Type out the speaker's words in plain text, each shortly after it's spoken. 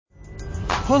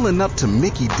Pulling up to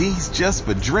Mickey D's just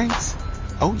for drinks?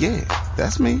 Oh yeah,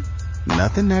 that's me.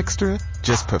 Nothing extra,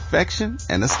 just perfection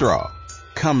and a straw.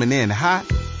 Coming in hot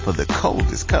for the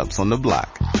coldest cups on the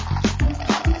block.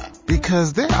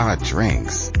 Because there are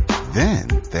drinks. Then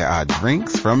there are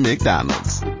drinks from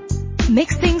McDonald's.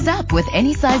 Mix things up with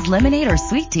any size lemonade or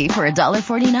sweet tea for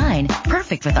 $1.49.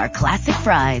 Perfect with our classic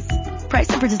fries. Price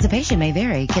and participation may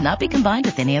vary. Cannot be combined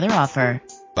with any other offer.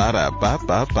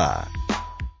 Ba-da-ba-ba-ba.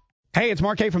 Hey, it's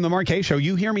Mark K from The Mark K Show.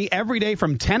 You hear me every day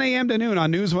from 10 a.m. to noon on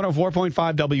News 104.5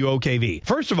 WOKV.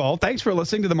 First of all, thanks for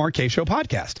listening to The Mark K Show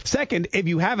podcast. Second, if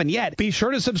you haven't yet, be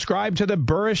sure to subscribe to the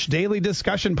Burrish Daily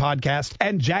Discussion podcast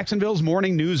and Jacksonville's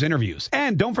Morning News interviews.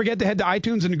 And don't forget to head to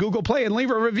iTunes and Google Play and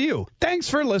leave a review. Thanks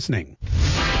for listening.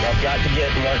 I've got to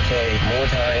get Mark K more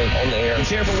time on the air. Be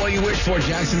careful what you wish for,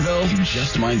 Jacksonville. You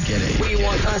just might get it. We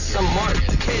want us some Mark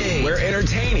K. Where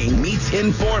entertaining meets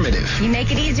informative. You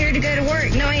make it easier to go to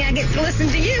work knowing I get to listen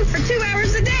to you for 2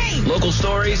 hours a day. Local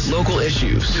stories, local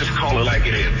issues. Just call it like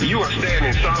it is. You are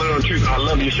standing solid on truth. I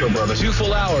love your show, brother. 2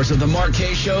 full hours of the Mark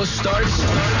K Show starts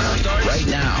right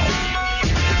now.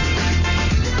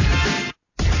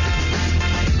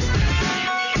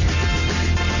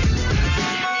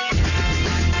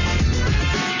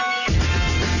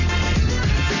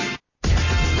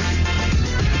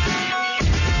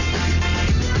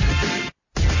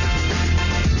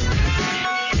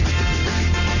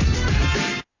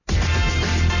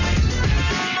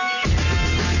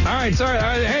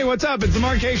 Hey, what's up? It's the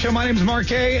Mark K Show. My name's Mark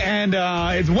K, and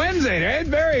it's Wednesday today. It's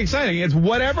very exciting. It's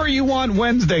Whatever You Want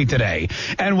Wednesday today.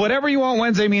 And Whatever You Want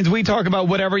Wednesday means we talk about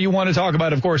whatever you want to talk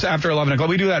about, of course, after 11 o'clock.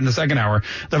 We do that in the second hour.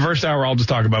 The first hour, I'll just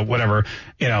talk about whatever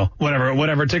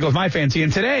tickles my fancy.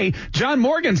 And today, John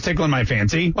Morgan's tickling my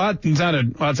fancy. Well, it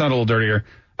sounded a little dirtier.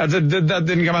 That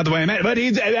didn't come out the way I meant. But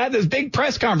he had this big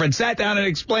press conference, sat down and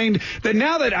explained that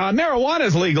now that marijuana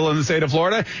is legal in the state of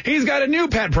Florida, he's got a new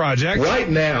pet project. Right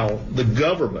now, the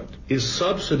government is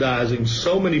subsidizing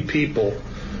so many people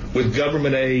with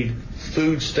government aid,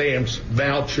 food stamps,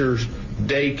 vouchers,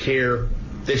 daycare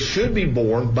that should be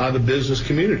borne by the business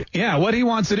community. Yeah, what he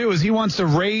wants to do is he wants to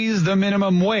raise the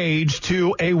minimum wage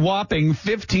to a whopping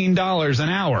 $15 an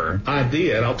hour.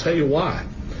 Idea, and I'll tell you why.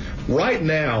 Right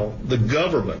now, the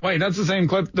government... Wait, that's the same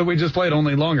clip that we just played,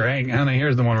 only longer. Hang on,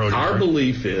 here's the one we're looking for. Our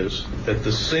belief is that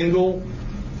the single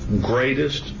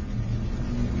greatest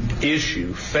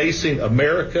issue facing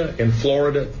America and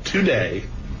Florida today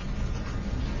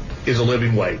is a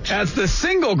living wage. That's the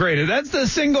single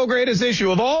greatest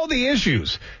issue of all the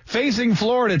issues facing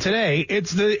Florida today.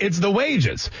 It's the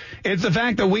wages. It's the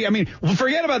fact that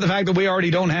forget about the fact that we already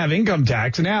don't have income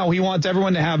tax. Now he wants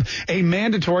everyone to have a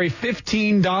mandatory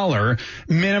 $15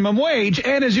 minimum wage.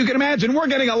 And as you can imagine, we're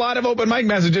getting a lot of open mic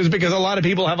messages because a lot of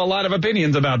people have a lot of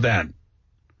opinions about that.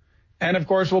 And, of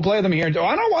course, we'll play them here. I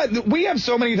don't know why we have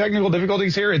so many technical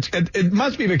difficulties here. It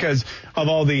must be because of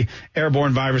all the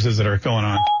airborne viruses that are going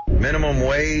on. Minimum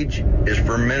wage is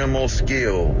for minimal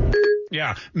skill.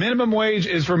 Yeah, minimum wage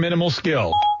is for minimal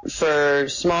skill. For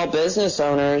small business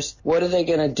owners, what are they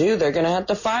going to do? They're going to have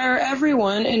to fire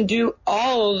everyone and do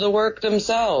all of the work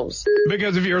themselves.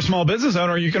 Because if you're a small business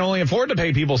owner, you can only afford to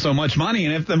pay people so much money.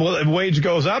 And if the wage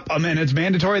goes up, and it's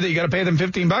mandatory that you got to pay them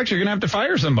 $15, you're going to have to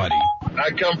fire somebody. I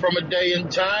come from a day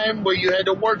and time where you had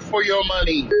to work for your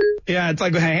money. Yeah, it's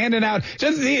like handing out.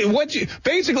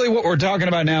 Basically what we're talking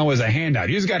about now is a handout.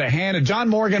 You just got to hand it. John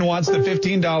Morgan wants the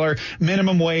 $15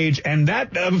 minimum wage, and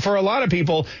that for a lot of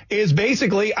people is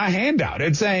basically a handout.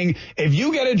 It's saying if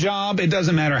you get a job, it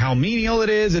doesn't matter how menial it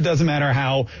is, it doesn't matter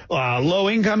how low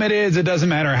income it is, it doesn't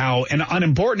matter how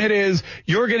unimportant it is,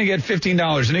 you're going to get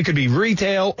 $15, and it could be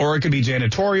retail, or it could be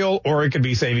janitorial, or it could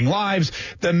be saving lives.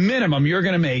 The minimum you're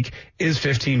going to make is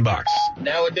 $15.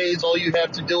 Nowadays, all you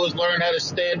have to do is learn how to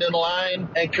stand in line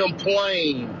and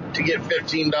complain to get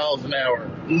 $15 an hour.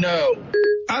 No.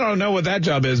 I don't know what that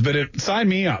job is, but sign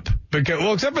me up. Because,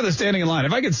 except for the standing in line.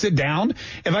 If I could sit down,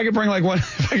 if I could bring one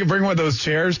of those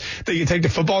chairs that you take to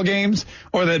football games,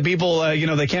 or that people,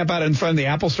 they camp out in front of the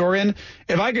Apple store in.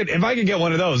 If I could get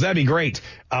one of those, that'd be great.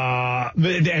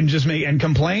 And just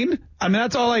complain. I mean,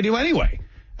 that's all I do anyway.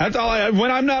 That's all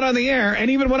when I'm not on the air, and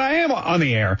even when I am on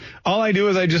the air, all I do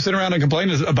is I just sit around and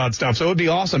complain about stuff. So it would be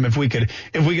awesome if we could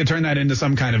turn that into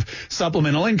some kind of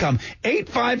supplemental income.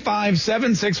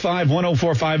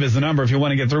 855-765-1045 is the number if you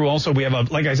want to get through. Also, we have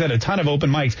like I said, a ton of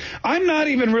open mics. I'm not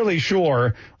even really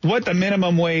sure what the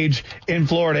minimum wage in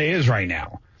Florida is right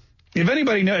now. If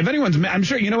anyone's, I'm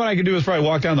sure, you know what I could do is probably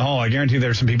walk down the hall. I guarantee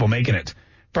there's some people making it.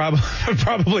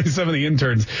 Probably some of the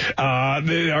interns are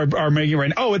making it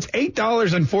right now. Oh, it's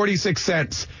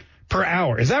 $8.46 per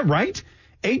hour. Is that right?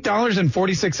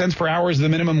 $8.46 per hour is the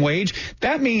minimum wage.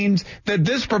 That means that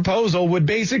this proposal would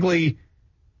basically,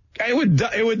 it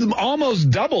would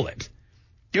almost double it.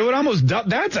 It would almost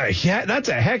that's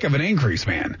a heck of an increase,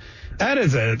 man. That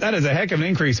is a heck of an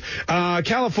increase.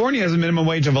 California has a minimum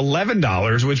wage of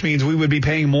 $11, which means we would be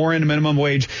paying more in a minimum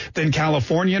wage than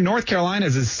California. North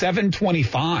Carolina's is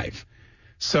 $7.25.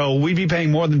 So we'd be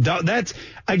paying more than that's,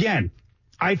 again,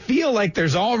 I feel like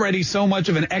there's already so much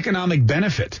of an economic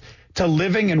benefit to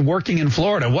living and working in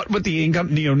Florida. What with the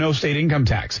income, no state income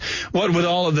tax? What with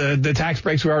all of the tax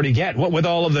breaks we already get? What with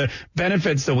all of the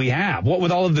benefits that we have? What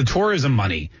with all of the tourism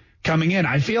money coming in?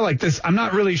 I feel like this, I'm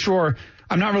not really sure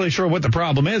what the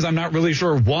problem is. I'm not really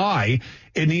sure why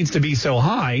it needs to be so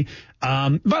high.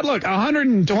 But look,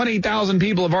 120,000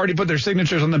 people have already put their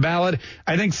signatures on the ballot.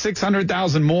 I think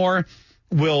 600,000 more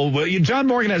will. John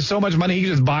Morgan has so much money, he can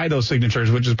just buy those signatures,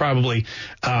 which is probably,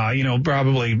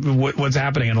 probably what's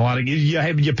happening in a lot of,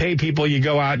 you pay people, you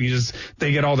go out,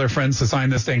 they get all their friends to sign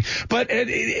this thing. But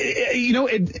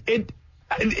the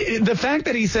fact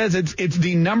that he says it's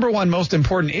the number one most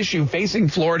important issue facing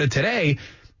Florida today,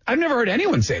 I've never heard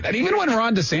anyone say that. Even when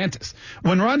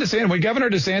Governor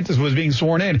DeSantis was being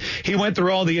sworn in, he went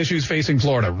through all the issues facing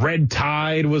Florida. Red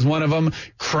tide was one of them,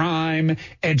 crime,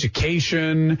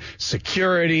 education,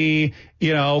 security,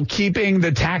 keeping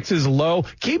the taxes low.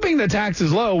 Keeping the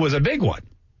taxes low was a big one.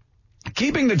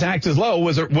 Keeping the taxes low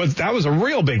was a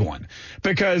real big one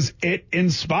because it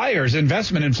inspires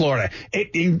investment in Florida.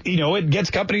 It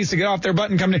gets companies to get off their butt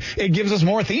and come to, it gives us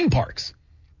more theme parks.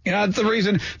 It's the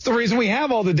reason we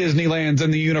have all the Disneylands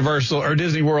and the Universal, or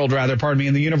Disney World rather,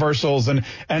 and the Universals and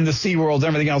the Sea Worlds and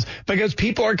everything else, because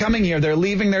people are coming here, they're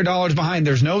leaving their dollars behind.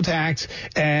 There's no tax,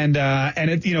 and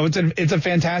it's a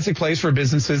fantastic place for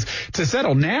businesses to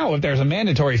settle. Now, if there's a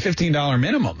mandatory $15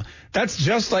 minimum, that's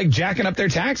just like jacking up their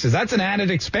taxes. That's an added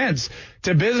expense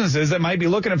to businesses that might be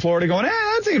looking at Florida going,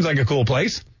 that seems like a cool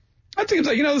place. That seems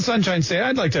like, the Sunshine State.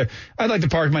 I'd like to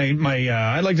park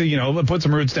I'd like to, put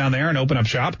some roots down there and open up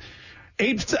shop.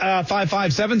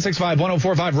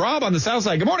 855-765-1045. Rob on the South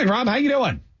Side. Good morning, Rob. How you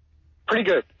doing? Pretty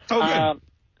good. Oh, good.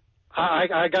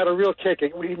 I got a real kick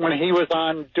when he was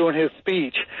on doing his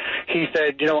speech. He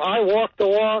said, I walk the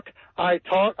walk, I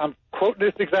talk. I'm quoting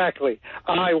this exactly.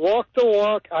 I walk the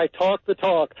walk, I talk the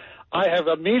talk. I have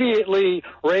immediately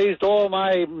raised all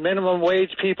my minimum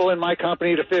wage people in my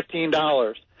company to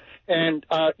 $15. And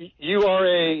you are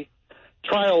a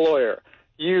trial lawyer.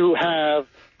 You have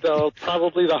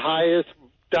probably the highest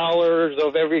dollars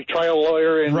of every trial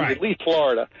lawyer in at least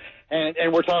Florida. And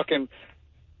we're talking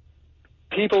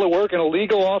people that work in a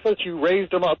legal office, you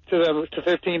raised them up to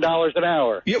 $15 an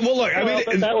hour. Yeah, well, look,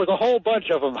 that was a whole bunch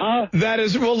of them, huh? That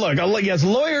is, well, look, yes,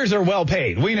 lawyers are well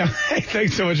paid. We know.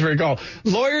 Thanks so much for your call.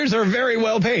 Lawyers are very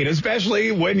well paid,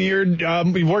 especially when you're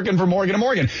working for Morgan &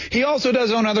 Morgan. He also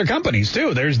does own other companies,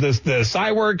 too. There's the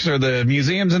Cyworks or the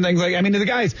museums and things like, the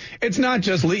guys, it's not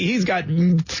just, he's got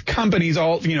companies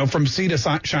all, from sea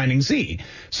to shining sea.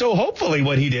 So hopefully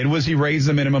what he did was he raised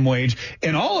the minimum wage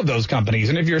in all of those companies.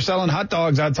 And if you're selling hot dogs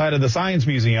outside of the Science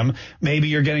Museum, maybe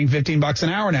you're getting $15 an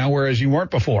hour now, whereas you weren't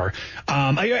before.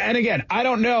 And again, I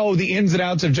don't know the ins and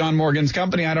outs of John Morgan's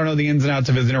company. I don't know the ins and outs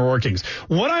of his inner workings.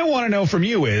 What I want to know from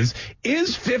you is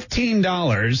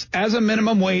 $15 as a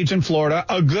minimum wage in Florida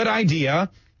a good idea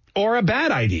or a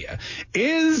bad idea?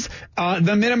 Is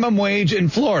the minimum wage in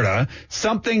Florida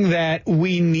something that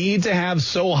we need to have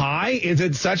so high? Is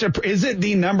it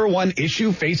the number one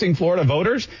issue facing Florida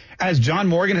voters, as John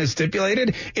Morgan has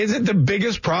stipulated? Is it the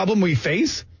biggest problem we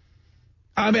face?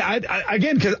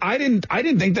 Because I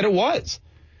didn't think that it was.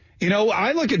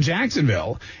 I look at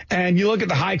Jacksonville, and you look at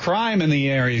the high crime in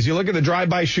the areas. You look at the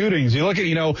drive-by shootings. You look at,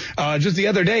 just the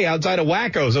other day outside of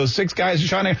Wackos, those 6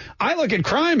 guys I look at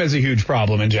crime as a huge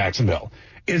problem in Jacksonville.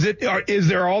 Is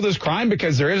there all this crime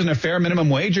because there isn't a fair minimum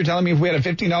wage? You're telling me if we had a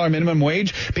 $15 minimum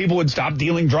wage, people would stop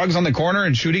dealing drugs on the corner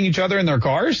and shooting each other in their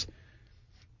cars?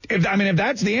 If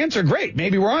that's the answer, great.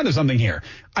 Maybe we're onto something here.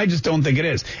 I just don't think it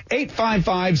is.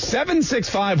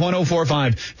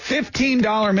 855-765-1045.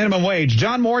 $15 minimum wage.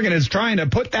 John Morgan is trying to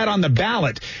put that on the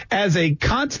ballot as a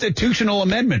constitutional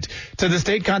amendment to the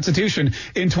state constitution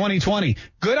in 2020.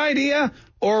 Good idea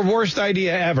or worst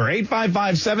idea ever?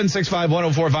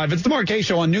 855-765-1045. It's the Mark Kaye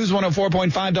Show on News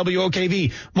 104.5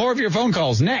 WOKV. More of your phone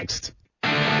calls next.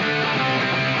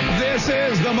 This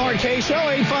This is the Mark Kaye Show.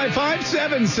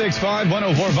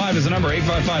 855-765-1045 is the number.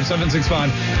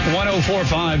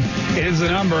 855-765-1045 is the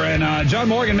number. And John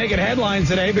Morgan making headlines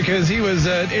today because he was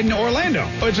in Orlando,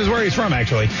 which is where he's from,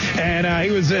 actually. And he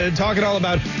was talking all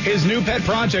about his new pet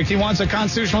project. He wants a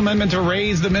constitutional amendment to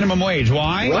raise the minimum wage.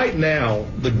 Why? Right now,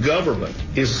 the government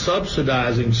is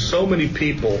subsidizing so many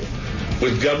people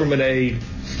with government aid,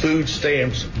 food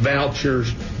stamps,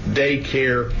 vouchers,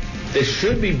 daycare, that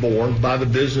should be borne by the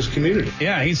business community.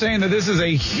 Yeah, he's saying that this is a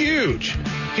huge,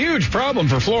 huge problem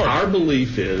for Florida. Our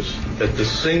belief is that the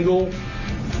single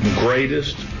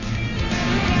greatest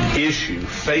issue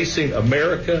facing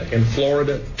America and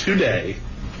Florida today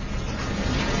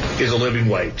is a living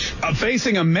wage.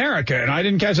 Facing America, and I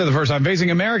didn't catch that the first time, facing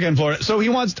America in Florida. So he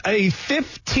wants a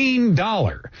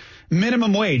 $15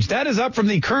 minimum wage. That is up from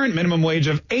the current minimum wage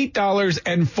of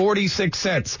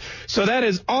 $8.46. So that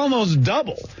is almost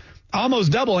double.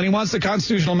 Almost double, and he wants the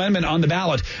constitutional amendment on the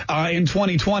ballot in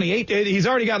 2028. He's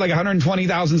already got like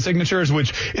 120,000 signatures,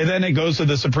 which then it goes to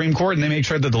the Supreme Court, and they make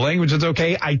sure that the language is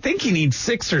okay. I think he needs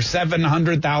 600,000 or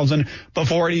 700,000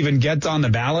 before it even gets on the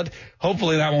ballot.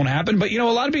 Hopefully that won't happen. But, you know,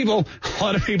 a lot of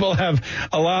people have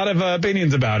a lot of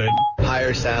opinions about it.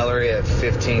 Higher salary at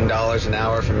 $15 an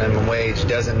hour for minimum wage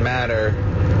doesn't matter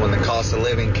when the cost of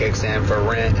living kicks in for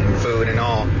rent and food and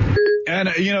all. And,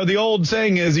 you know, the old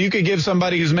saying is you could give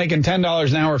somebody who's making $10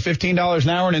 an hour, $15 an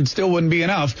hour, and it still wouldn't be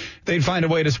enough. They'd find a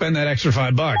way to spend that extra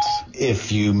 $5.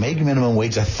 If you make minimum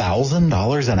wage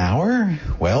 $1,000 an hour,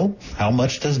 well, how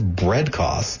much does bread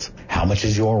cost? How much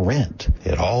is your rent?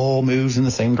 It all moves in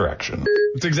the same direction.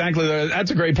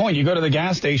 That's a great point. You go to the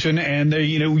gas station and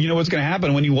you know what's going to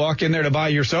happen when you walk in there to buy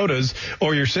your sodas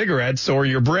or your cigarettes or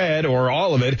your bread or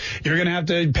all of it. You're going to have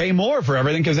to pay more for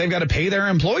everything because they've got to pay their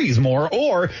employees more,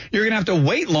 or you're going to have to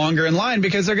wait longer in line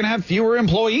because they're going to have fewer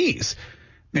employees.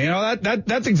 You know,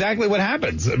 that's exactly what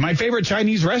happens. My favorite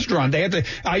Chinese restaurant,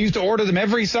 I used to order them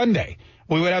every Sunday.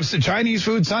 We would have Chinese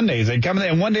food Sundays. They'd come in,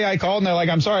 and one day I called and they're like,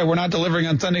 I'm sorry, we're not delivering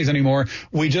on Sundays anymore.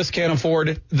 We just can't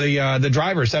afford the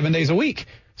driver 7 days a week.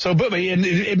 So, but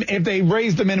if they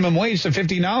raise the minimum wage to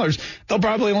 $15, they'll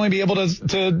probably only be able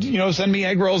to send me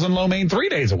egg rolls and lo mein 3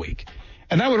 days a week.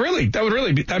 And that would really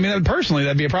be, personally,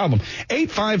 that'd be a problem.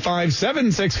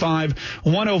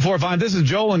 855-765-1045. This is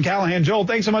Joel in Callahan. Joel,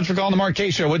 thanks so much for calling the Mark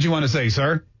Kaye Show. What'd you want to say,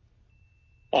 sir?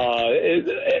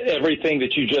 Everything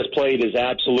that you just played is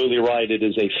absolutely right. It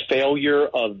is a failure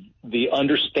of the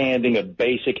understanding of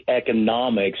basic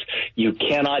economics. You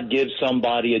cannot give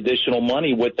somebody additional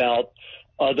money without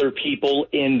other people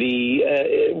in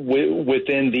the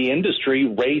within the industry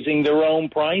raising their own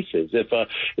prices. If a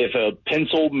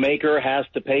pencil maker has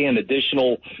to pay an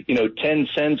additional 10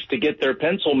 cents to get their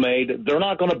pencil made, they're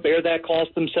not going to bear that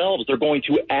cost themselves. They're going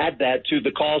to add that to the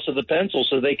cost of the pencil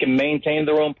so they can maintain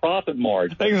their own profit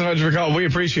margin. Thanks so much for calling. We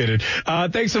appreciate it.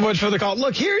 Thanks so much for the call.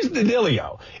 Look, here's the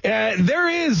dealio. There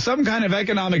is some kind of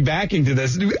economic backing to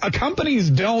this.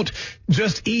 Companies don't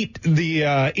just eat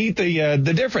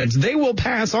the difference. They will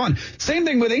pass on. Same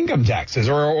thing with income taxes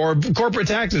or corporate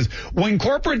taxes. When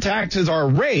corporate taxes are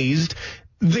raised,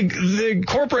 the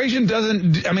corporation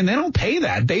they don't pay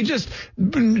that. They just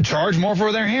charge more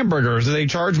for their hamburgers. They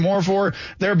charge more for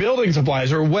their building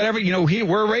supplies or whatever.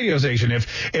 We're a radio station.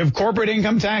 If corporate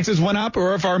income taxes went up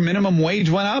or if our minimum wage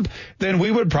went up, then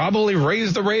we would probably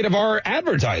raise the rate of our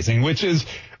advertising, which is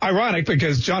ironic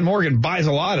because John Morgan buys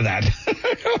a lot of that.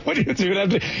 What do you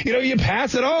do? You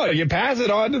pass it on. You pass it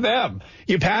on to them.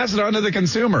 You pass it on to the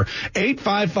consumer.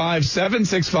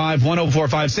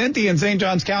 855-765-1045. Cynthia in St.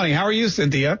 Johns County. How are you,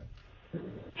 Cynthia?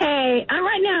 Hey,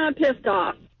 I'm pissed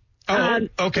off. Oh,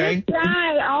 okay. This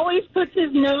guy always puts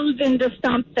his nose into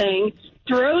something,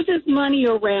 throws his money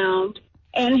around,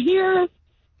 and here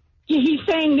he's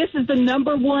saying this is the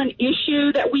number one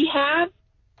issue that we have.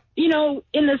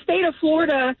 In the state of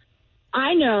Florida,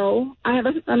 I know I have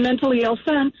a mentally ill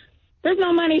son. There's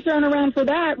no money thrown around for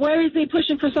that. Why is he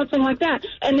pushing for something like that?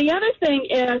 And the other thing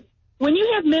is, when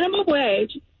you have minimum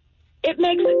wage, it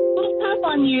makes it a little tough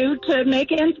on you to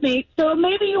make ends meet. So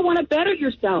maybe you want to better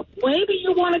yourself. Maybe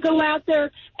you want to go out there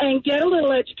and get a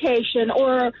little education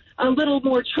or a little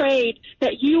more trade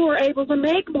that you are able to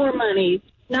make more money.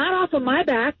 Not off of my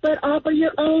back, but off of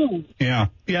your own. Yeah,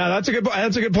 that's a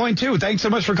good point too. Thanks so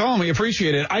much for calling. We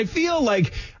appreciate it. I feel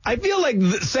like I feel like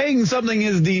saying something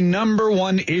is the number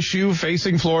one issue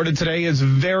facing Florida today is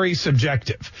very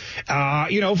subjective.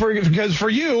 Because for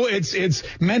you, it's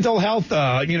mental health,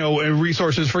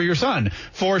 resources for your son.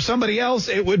 For somebody else,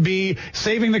 it would be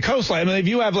saving the coastline. I mean, if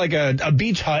you have like a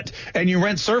beach hut and you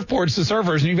rent surfboards to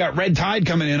surfers and you've got red tide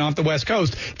coming in off the West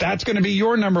Coast, that's going to be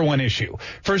your number one issue.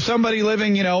 For somebody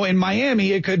living, in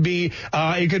Miami, it could be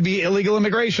illegal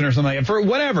immigration or something. For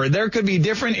whatever, there could be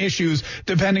different issues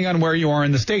depending on where you are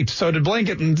in the state. So to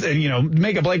blanket and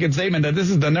make a blanket statement that this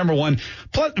is the number one,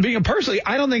 plus personally,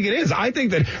 I don't think it is. I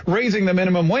think that raising the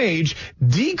minimum wage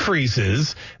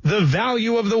decreases the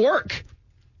value of the work.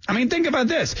 I mean, think about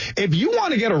this. If you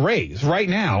want to get a raise right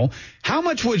now, how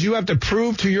much would you have to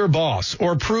prove to your boss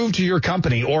or prove to your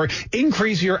company or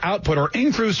increase your output or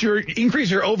increase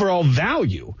your overall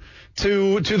value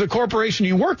to the corporation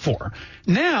you work for?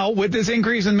 Now, with this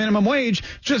increase in minimum wage,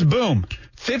 just boom,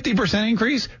 50%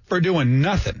 increase for doing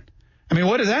nothing. I mean,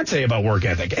 what does that say about work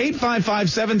ethic?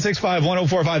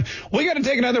 855-765-1045. We got to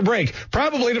take another break,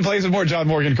 probably to play some more John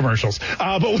Morgan commercials.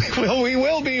 But we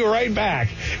will be right back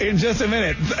in just a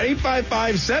minute.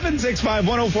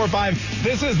 855-765-1045.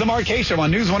 This is the Mark Kaye Show on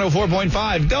News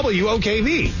 104.5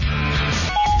 WOKV.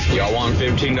 Y'all want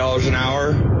 $15 an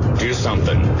hour? Do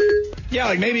something. Yeah,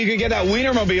 like maybe you could get that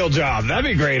Wienermobile job. That'd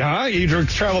be great, huh? You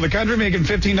travel the country making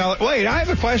 $15. Wait, I have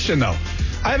a question, though.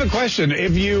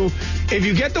 If you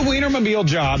get the Wienermobile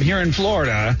job here in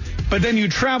Florida, but then you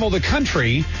travel the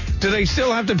country, do they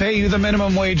still have to pay you the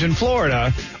minimum wage in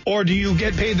Florida, or do you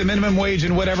get paid the minimum wage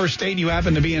in whatever state you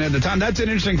happen to be in at the time? That's an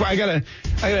interesting. I gotta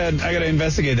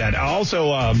investigate that.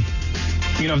 Also,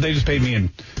 if they just paid me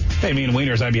in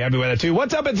wieners, I'd be happy with that too.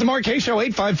 What's up? It's the Mark Kaye Show,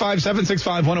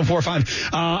 855-765-1045.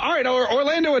 All right, our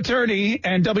Orlando attorney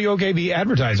and WOKV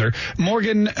advertiser,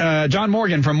 John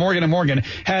Morgan from Morgan & Morgan,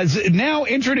 has now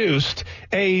introduced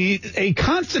a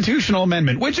constitutional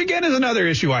amendment, which again is another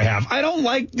issue I have. I don't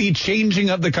like the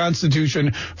changing of the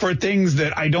Constitution for things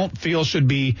that I don't feel should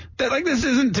be, this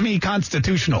isn't to me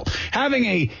constitutional.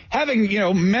 Having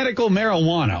medical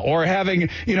marijuana, or having,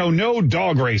 no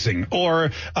dog racing,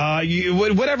 or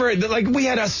whatever. Like, we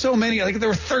had so many, there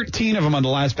were 13 of them on the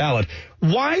last ballot.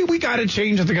 Why we got to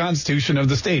change the Constitution of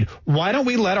the state? Why don't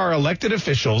we let our elected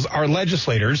officials, our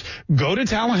legislators, go to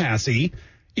Tallahassee,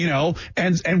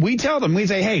 and we tell them, we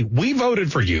say, hey, we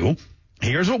voted for you.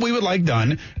 Here's what we would like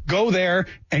done. Go there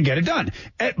and get it done.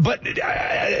 But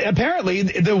apparently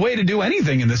the way to do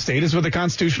anything in the state is with a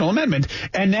constitutional amendment.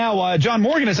 And now John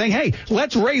Morgan is saying, hey,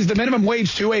 let's raise the minimum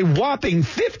wage to a whopping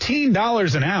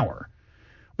 $15 an hour.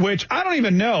 Which I don't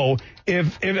even know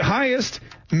if highest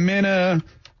minimum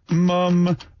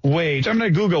wage. I'm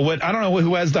going to Google I don't know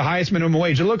who has the highest minimum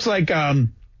wage. It looks like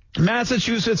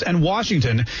Massachusetts and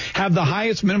Washington have the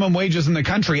highest minimum wages in the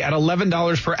country at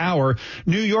 $11 per hour.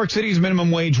 New York City's minimum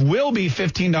wage will be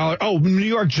 $15. Oh, New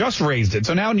York just raised it.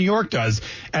 So now New York does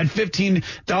at $15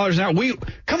 an hour.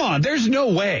 Come on, there's no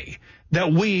way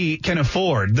that we can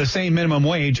afford the same minimum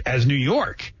wage as New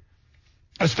York.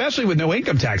 Especially with no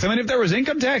income tax. I mean, if there was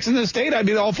income tax in the state, I'd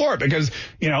be all for it because,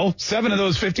 7 of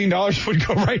those $15 would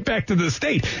go right back to the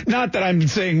state. Not that I'm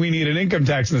saying we need an income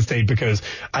tax in the state because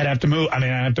I'd have to move. I'd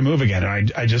have to move again.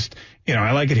 And I just,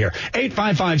 I like it here.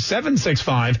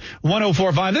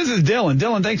 855-765-1045. This is Dylan.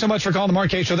 Dylan, thanks so much for calling the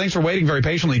Mark Kaye Show. Thanks for waiting very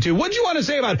patiently, too. What do you want to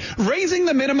say about raising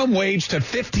the minimum wage to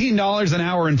 $15 an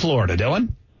hour in Florida, Dylan?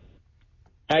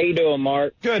 How you doing,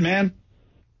 Mark? Good, man.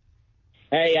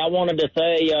 Hey, I wanted to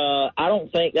say I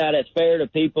don't think that it's fair to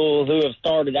people who have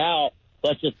started out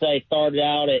at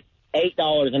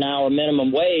 $8 an hour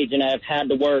minimum wage and have had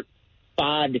to work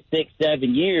 5 to 6,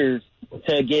 7 years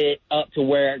to get up to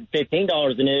where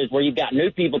 $15 an is, where you've got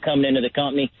new people coming into the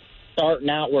company starting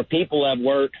out where people have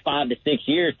worked 5 to 6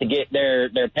 years to get their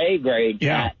pay grade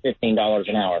at $15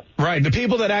 an hour. Right. The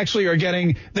people that actually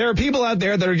there are people out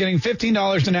there that are getting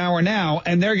 $15 an hour now,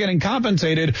 and they're getting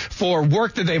compensated for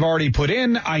work that they've already put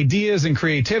in, ideas and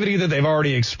creativity that they've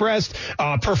already expressed,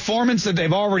 performance that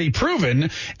they've already proven.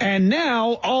 And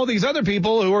now all these other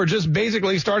people who are just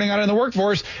basically starting out in the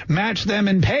workforce match them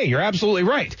in pay. You're absolutely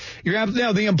right.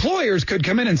 Now the employers could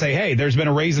come in and say, hey, there's been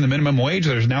a raise in the minimum wage.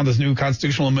 There's now this new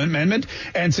constitutional amendment.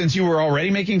 And since you were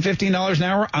already making $15 an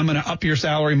hour, I'm going to up your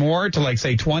salary more to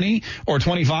say 20 or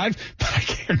 25. But I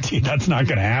guarantee that's not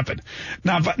going to happen.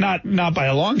 Not by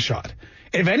a long shot.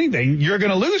 If anything, you're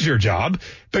going to lose your job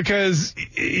because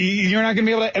you're not going to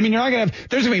be able to. I mean,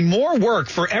 there's going to be more work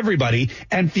for everybody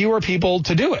and fewer people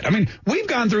to do it. I mean, we've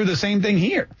gone through the same thing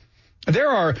here.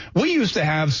 We used to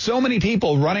have so many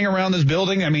people running around this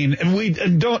building. I mean,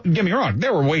 don't get me wrong,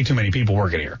 there were way too many people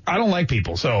working here. I don't like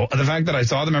people. So the fact that I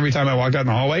saw them every time I walked out in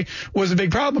the hallway was a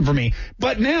big problem for me.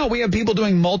 But now we have people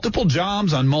doing multiple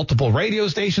jobs on multiple radio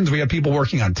stations. We have people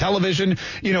working on television.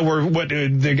 You know,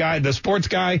 the sports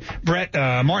guy, Brett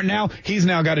Martineau, he's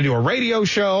now got to do a radio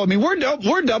show. I mean,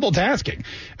 we're double tasking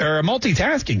or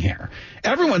multitasking here.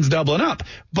 Everyone's doubling up.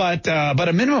 But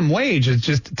a minimum wage is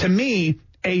just, to me,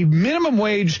 a minimum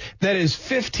wage that is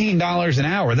 $15 an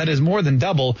hour, that is more than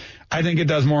double. I think it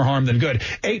does more harm than good.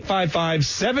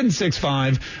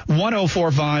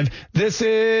 855-765-1045. This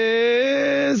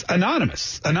is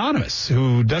Anonymous,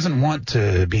 who doesn't want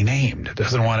to be named,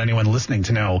 doesn't want anyone listening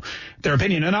to know their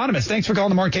opinion. Anonymous, thanks for calling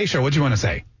the Mark Kaye Show. What do you want to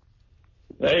say?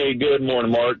 Hey, good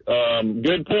morning, Mark.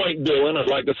 Good point, Dylan. I'd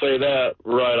like to say that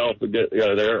right off the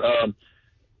get-go there.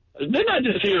 Didn't I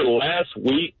just hear last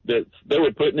week that they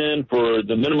were putting in for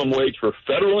the minimum wage for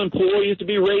federal employees to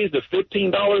be raised to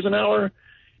 $15 an hour?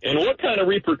 And what kind of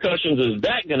repercussions is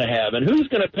that going to have? And who's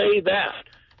going to pay that?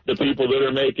 The people that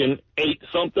are making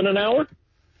 $8-something an hour?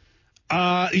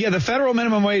 The federal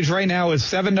minimum wage right now is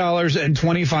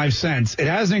 $7.25. It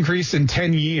hasn't increased in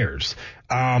 10 years.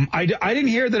 I didn't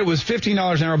hear that it was $15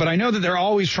 an hour, but I know that they're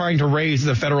always trying to raise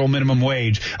the federal minimum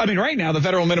wage. I mean, right now the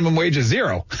federal minimum wage is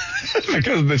 $0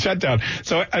 because of the shutdown.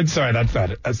 So I'm sorry, that's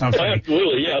not funny.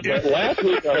 Absolutely, yeah. But last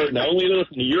week I heard, and I only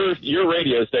listened to your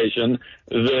radio station,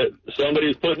 that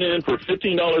somebody's putting in for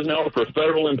 $15 an hour for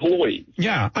federal employees.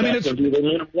 Yeah, I mean, it's the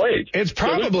minimum wage. It's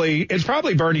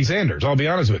probably Bernie Sanders. I'll be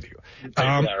honest with you. Is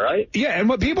that right? Yeah, and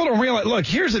what people don't realize, look,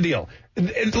 here's the deal.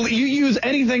 You use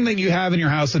anything that you have in your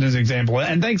house as an example,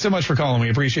 and thanks so much for calling. We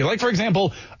appreciate it. Like, for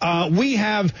example, we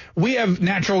have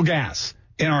natural gas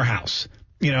in our house,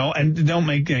 you know, and don't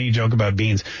make any joke about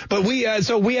beans. But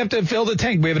so we have to fill the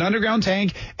tank. We have an underground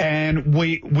tank, and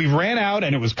we ran out,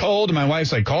 and it was cold, and my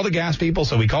wife's like, call the gas people.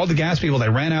 So we called the gas people. They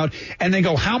ran out, and they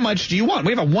go, how much do you want?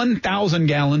 We have a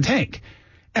 1,000-gallon tank.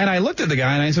 And I looked at the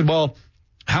guy, and I said, well,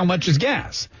 how much is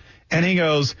gas? And he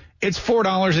goes, it's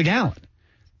 $4 a gallon.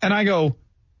 And I go,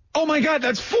 oh, my God,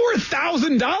 that's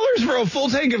 $4,000 for a full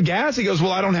tank of gas? He goes,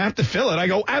 well, I don't have to fill it. I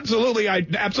go,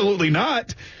 absolutely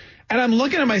not. And I'm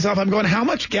looking at myself. I'm going, how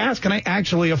much gas can I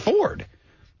actually afford?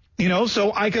 You know,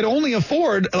 so I could only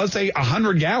afford, let's say,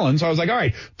 100 gallons. So I was like, all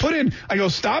right,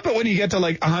 stop it when you get to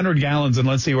like 100 gallons and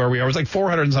let's see where we are. It was like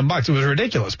 $400 and some bucks. It was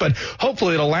ridiculous. But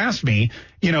hopefully it'll last me,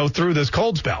 you know, through this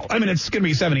cold spell. I mean, it's going to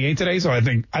be 78 today, so I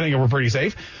think we're pretty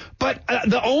safe. But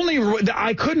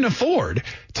I couldn't afford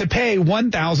to pay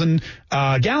 1,000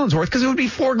 gallons worth because it would be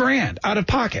 $4,000 out of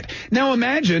pocket. Now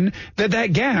imagine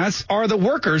that gas are the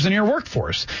workers in your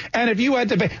workforce. And if you had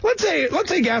to pay, let's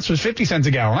say gas was 50 cents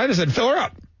a gallon. I just said, fill her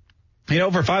up. You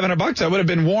know, for $500, I would have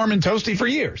been warm and toasty for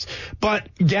years. But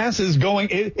gas is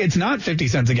it's not 50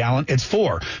 cents a gallon, it's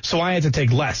 $4. So I had to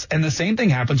take less. And the same thing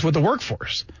happens with the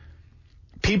workforce.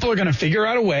 People are going to figure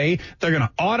out a way. They're going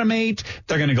to automate.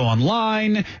 They're going to go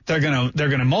online. They're going to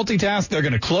multitask. They're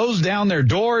going to close down their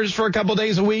doors for a couple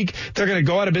days a week. They're going to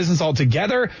go out of business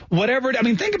altogether. Whatever. I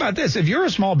mean, think about this. If you're a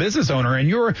small business owner and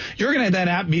you're going to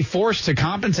then be forced to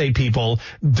compensate people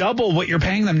double what you're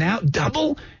paying them now,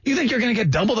 double? You think you're going to get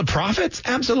double the profits?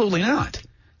 Absolutely not.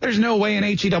 There's no way in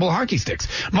HE double hockey sticks.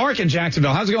 Mark in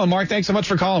Jacksonville. How's it going, Mark? Thanks so much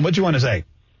for calling. What do you want to say?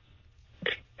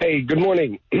 Hey, good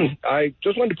morning. I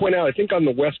just wanted to point out, I think on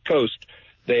the West Coast,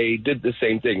 they did the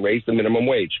same thing, raised the minimum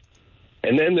wage.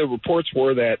 And then the reports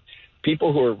were that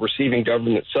people who are receiving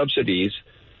government subsidies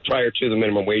prior to the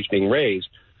minimum wage being raised,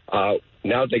 now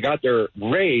that they got their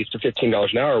raise to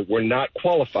 $15 an hour, were not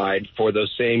qualified for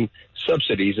those same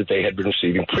subsidies that they had been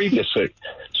receiving previously.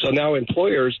 So now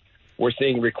employers were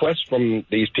seeing requests from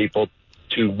these people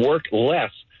to work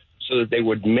less so that they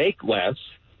would make less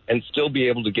and still be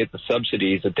able to get the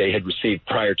subsidies that they had received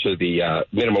prior to the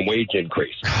minimum wage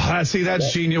increase. See,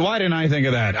 that's genius. Why didn't I think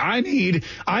of that? I need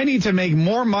to make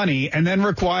more money and then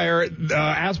require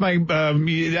ask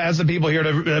the people here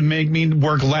to make me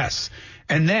work less,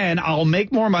 and then I'll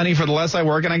make more money for the less I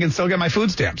work, and I can still get my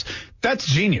food stamps. That's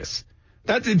genius.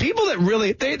 That's people that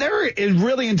really there are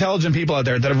really intelligent people out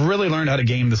there that have really learned how to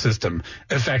game the system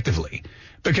effectively.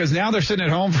 Because now they're sitting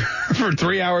at home for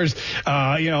 3 hours.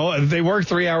 They work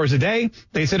 3 hours a day.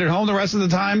 They sit at home the rest of the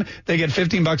time. They get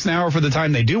 $15 an hour for the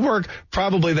time they do work.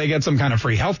 Probably they get some kind of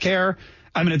free health care.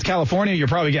 I mean, it's California. You're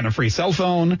probably getting a free cell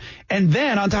phone. And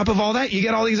then on top of all that, you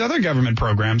get all these other government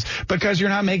programs because you're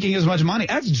not making as much money.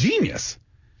 That's genius.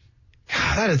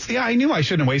 I knew I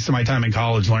shouldn't have wasted my time in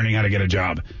college learning how to get a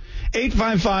job.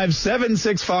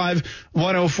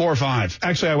 855-765-1045.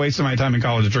 Actually, I wasted my time in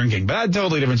college drinking, but that's a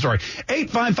totally different story.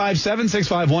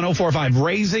 855-765-1045.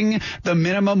 Raising the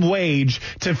minimum wage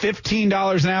to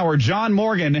 $15 an hour. John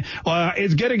Morgan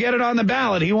is going to get it on the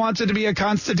ballot. He wants it to be a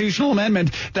constitutional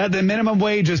amendment that the minimum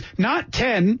wage is not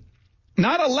 10,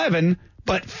 not 11,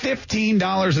 but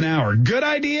 $15 an hour. Good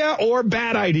idea or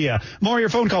bad idea? More of your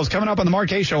phone calls coming up on the Mark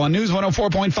Kaye Show on News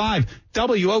 104.5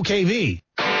 WOKV.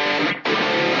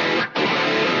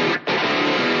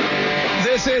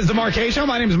 This is the Mark Kaye Show.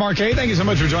 My name is Mark Kaye. Thank you so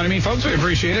much for joining me, folks. We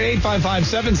appreciate it.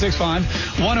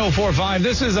 855-765-1045.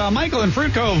 This is Michael in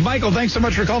Fruit Cove. Michael, thanks so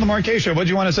much for calling the Mark Kaye Show. What do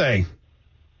you want to say?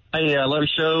 Hey, I love the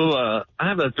show. I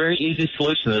have a very easy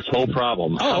solution to this whole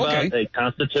problem. How about a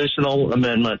constitutional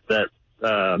amendment that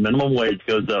minimum wage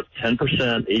goes up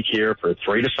 10% each year for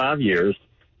 3 to 5 years?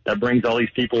 That brings all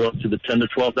these people up to the $10 to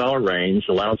 $12 range,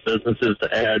 allows businesses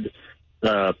to add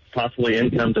possibly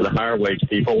income to the higher wage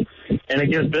people, and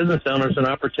it gives business owners an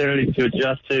opportunity to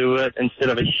adjust to it instead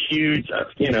of a huge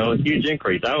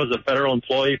increase. I was a federal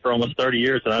employee for almost 30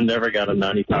 years, and I never got a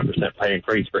 95% pay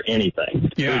increase for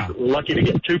anything. Yeah. I was lucky to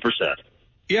get 2%.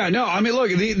 Yeah, no, I mean, look,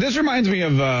 this reminds me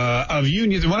of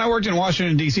unions. When I worked in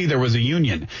Washington, D.C., there was a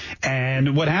union.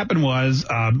 And what happened was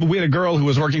we had a girl who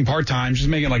was working part-time. She's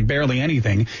making like barely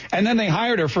anything. And then they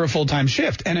hired her for a full-time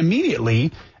shift. And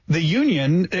immediately the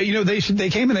union, they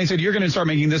came and they said, you're going to start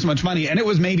making this much money. And it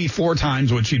was maybe 4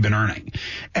 times what she'd been earning.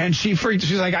 And she freaked.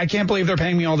 She's like, I can't believe they're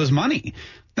paying me all this money.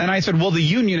 And I said, well, the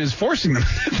union is forcing them.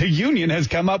 The union has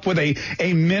come up with a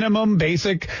minimum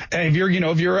basic. If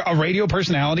you're a radio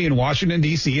personality in Washington,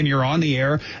 D.C., and you're on the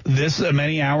air this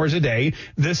many hours a day,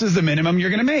 this is the minimum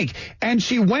you're going to make. And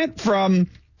she went from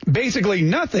basically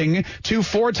nothing to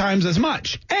 4 times as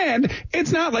much. And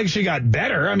it's not like she got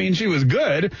better. I mean, she was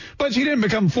good, but she didn't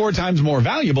become 4 times more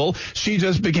valuable. She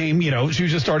just became, she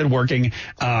just started working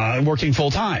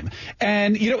full time.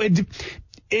 And,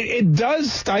 it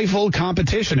does stifle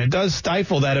competition. It does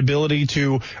stifle that ability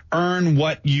to earn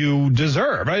what you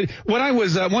deserve. Right? When I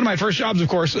was one of my first jobs, of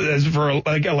course, as for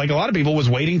like a lot of people, was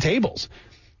waiting tables.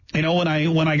 When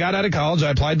I got out of college, I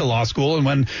applied to law school, and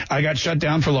when I got shut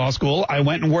down for law school, I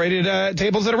went and waited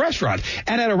tables at a restaurant.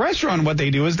 And at a restaurant, what they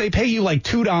do is they pay you like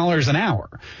 $2 an hour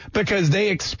because they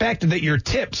expect that your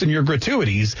tips and your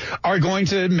gratuities are going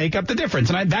to make up the difference.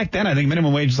 And back then, I think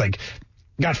minimum wage was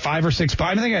got 5 or 6.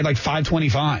 I think I had like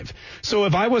 $5.25. So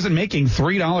if I wasn't making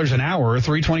 $3 an hour or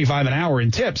 $3.25 an hour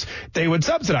in tips, they would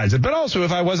subsidize it. But also,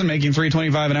 if I wasn't making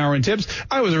 $3.25 an hour in tips,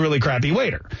 I was a really crappy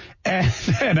waiter,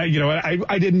 and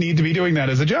I didn't need to be doing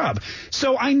that as a job.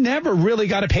 So I never really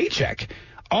got a paycheck.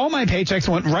 All my paychecks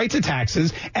went right to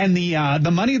taxes, and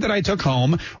the money that I took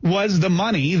home was the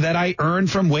money that I earned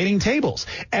from waiting tables.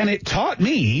 And it taught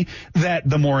me that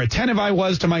the more attentive I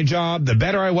was to my job, the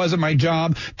better I was at my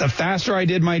job, the faster I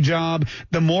did my job,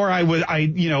 the more I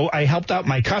helped out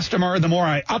my customer, the more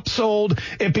I upsold.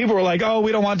 If people were like, oh,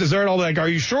 we don't want dessert, I'll be like, are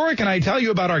you sure? Can I tell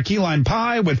you about our key lime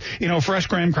pie with, fresh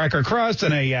graham cracker crust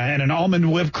and an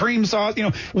almond whipped cream sauce,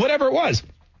 whatever it was.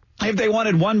 If they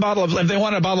wanted a bottle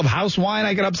of house wine,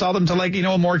 I could upsell them to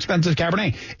a more expensive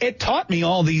Cabernet. It taught me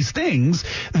all these things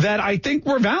that I think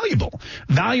were valuable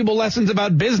lessons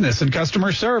about business and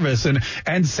customer service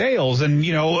and sales and,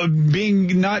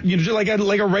 being not, like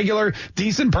a regular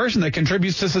decent person that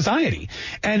contributes to society.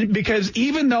 And because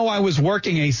even though I was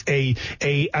working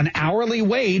an hourly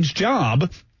wage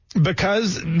job,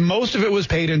 because most of it was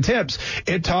paid in tips,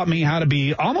 it taught me how to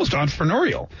be almost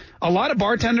entrepreneurial. A lot of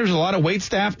bartenders, a lot of wait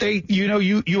staff,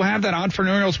 you have that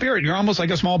entrepreneurial spirit. You're almost like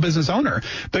a small business owner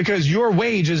because your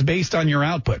wage is based on your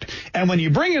output. And when you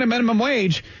bring in a minimum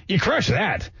wage, you crush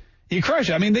that. You crush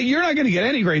it. I mean, you're not going to get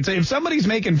any grades. If somebody's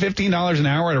making $15 an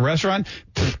hour at a restaurant,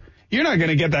 you're not going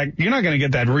to get that. You're not going to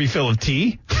get that refill of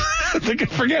tea.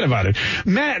 Forget about it.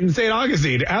 Matt in St.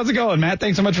 Augustine. How's it going, Matt?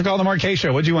 Thanks so much for calling the Mark Kaye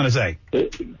Show. What do you want to say?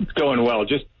 It's going well.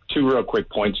 Just 2 real quick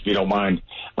points, if you don't mind.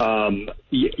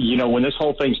 When this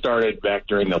whole thing started back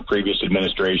during the previous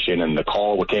administration and the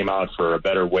call came out for a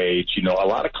better wage, a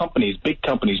lot of companies, big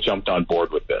companies, jumped on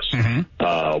board with this.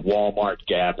 Walmart,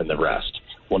 Gap, and the rest.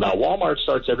 Well, now Walmart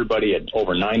starts everybody at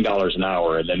over $9 an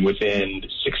hour, and then within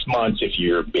 6 months, if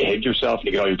you behave yourself and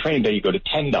you get all your training done, you go to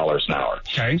 $10 an hour.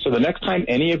 Okay. So the next time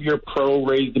any of your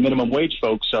raise the minimum wage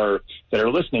folks that are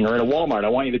listening are in a Walmart, I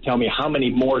want you to tell me how many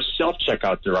more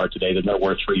self-checkouts there are today than there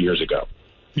were 3 years ago.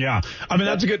 Yeah. I mean,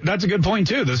 that's a good point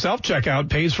too. The self-checkout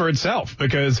pays for itself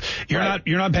because you're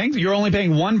not paying, you're only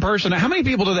paying one person. How many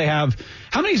people do they have?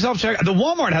 How many self-checkouts? The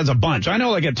Walmart has a bunch. I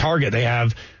know like at Target they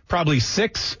have probably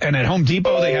 6, and at Home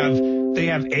Depot they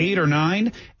have 8 or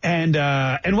 9.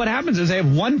 And what happens is they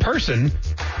have one person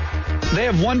They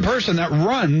have one person that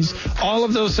runs all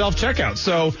of those self-checkouts.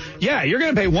 So, yeah, you're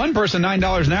going to pay one person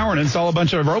 $9 an hour and install a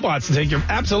bunch of robots to take your...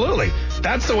 Absolutely.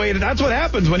 That's what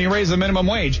happens when you raise the minimum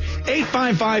wage.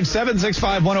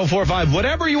 855-765-1045.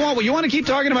 Whatever you want. You want to keep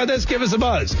talking about this? Give us a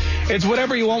buzz. It's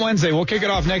Whatever You Want Wednesday. We'll kick it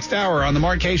off next hour on the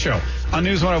Mark Kaye Show on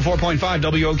News 104.5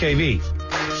 WOKV.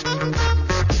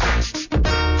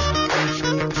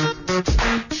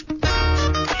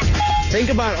 Think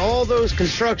about all those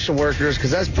construction workers,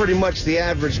 because that's pretty much the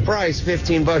average price,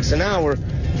 $15 an hour.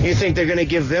 You think they're going to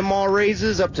give them all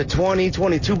raises up to $20,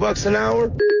 $22 an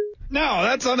hour? No,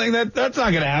 that's something that's not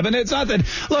going to happen. It's not that.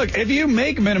 Look, if you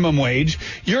make minimum wage,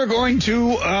 you're going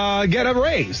to get a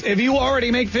raise. If you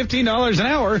already make $15 an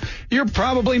hour, you're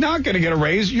probably not going to get a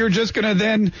raise. You're just going to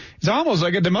then, it's almost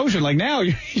like a demotion. Like now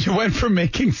you went from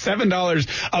making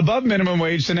 $7 above minimum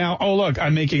wage to now, oh, look,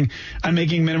 I'm making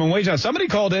minimum wage. Now, somebody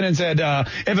called in and said,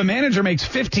 if a manager makes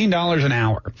 $15 an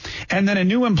hour and then a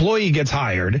new employee gets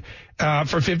hired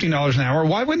for $15 an hour,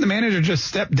 why wouldn't the manager just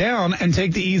step down and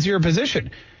take the easier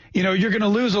position? You know, you're going to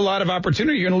lose a lot of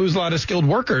opportunity. You're going to lose a lot of skilled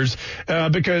workers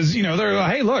because, you know, they're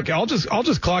like, hey, look, I'll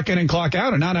just clock in and clock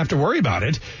out and not have to worry about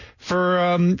it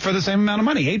for the same amount of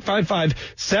money.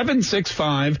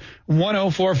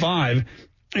 855-765-1045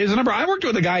 is the number. I worked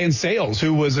with a guy in sales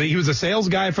who was a sales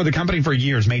guy for the company for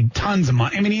years, made tons of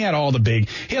money. I mean, he had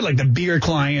like the beer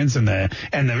clients and the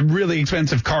really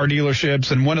expensive car dealerships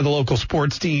and one of the local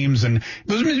sports teams, and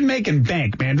was making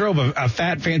bank, man. Drove a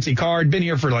fat, fancy car, had been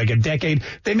here for like a decade.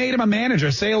 They made him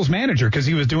a sales manager because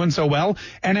he was doing so well.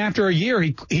 And after a year,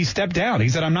 he stepped down. He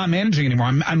said, I'm not managing anymore.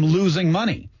 I'm losing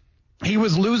money. He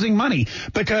was losing money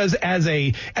because as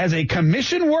a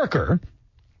commission worker,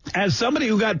 as somebody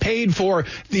who got paid for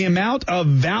the amount of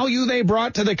value they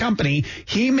brought to the company,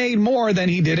 he made more than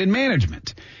he did in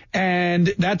management.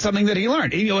 And that's something that he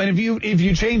learned. You know, and if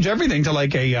you change everything to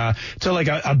like a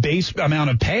base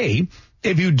amount of pay,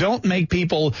 if you don't make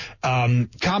people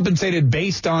compensated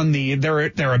based on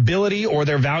their ability or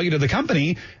their value to the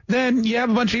company, then you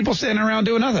have a bunch of people standing around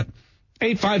doing nothing.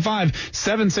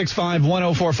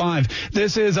 855-765-1045.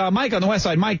 This is Mike on the West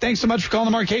Side. Mike, thanks so much for calling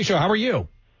the Mark Kaye Show. How are you?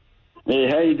 Hey,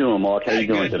 how you doing, Mark? How you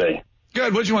doing today?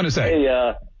 Good. What do you want to say?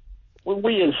 Hey,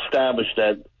 we established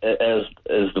that as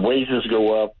the wages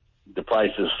go up, the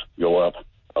prices go up,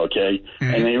 okay?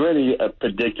 Mm-hmm. And they really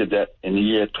predicted that in the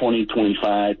year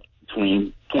 2025,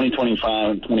 between 2025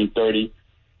 and 2030,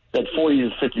 that 40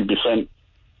 to 50%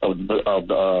 of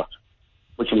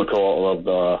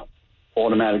the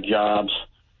automatic jobs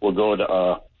will go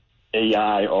to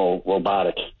AI or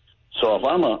robotic. So if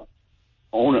I'm a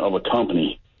owner of a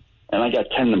company and I got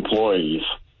 10 employees,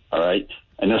 all right,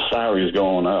 and their salary is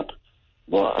going up,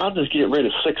 well, I'll just get rid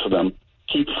of 6 of them,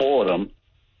 keep 4 of them,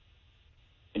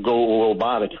 and go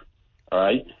robotic, all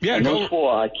right? Yeah. And those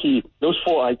 4 I keep. Who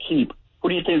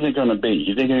do you think they're going to be?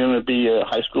 You think they're going to be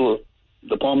high school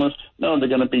diplomas? No, they're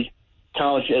going to be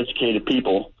college-educated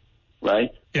people, right?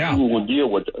 Yeah. Who will deal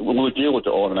with the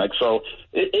automatic. So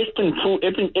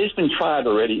it's been tried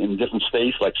already in different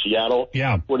states like Seattle.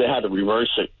 Yeah. Where they had to reverse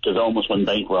it because it almost went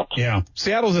bankrupt. Yeah.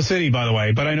 Seattle's a city, by the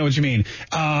way, but I know what you mean.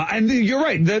 And you're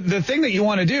right. The thing that you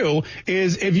want to do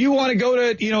is if you want to go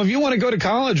to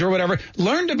college or whatever,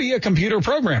 learn to be a computer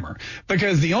programmer,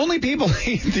 because the only people that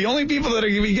are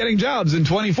going to be getting jobs in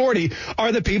 2040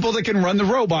 are the people that can run the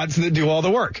robots that do all the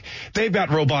work. They've got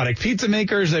robotic pizza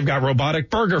makers. They've got robotic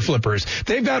burger flippers.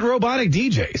 They've got robotic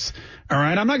DJs. All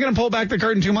right. I'm not going to pull back the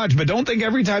curtain too much, but don't think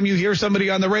every time you hear somebody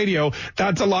on the radio,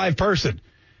 that's a live person.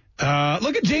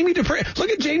 Look at Jamie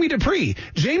Dupree.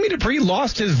 Jamie Dupree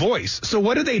lost his voice. So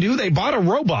what did they do? They bought a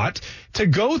robot to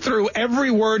go through every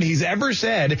word he's ever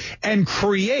said and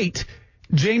create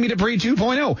Jamie Dupree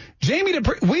 2.0. Jamie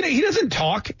Dupree, he doesn't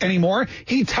talk anymore.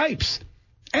 He types.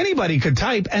 Anybody could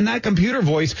type, and that computer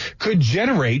voice could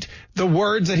generate the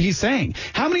words that he's saying.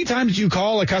 How many times do you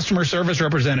call a customer service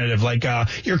representative, like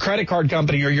your credit card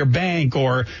company or your bank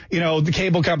or, the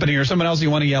cable company or someone else you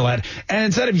want to yell at? And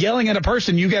instead of yelling at a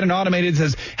person, you get an automated that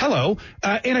says, hello,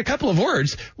 in a couple of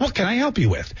words, what can I help you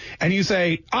with? And you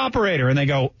say, operator. And they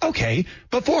go, okay,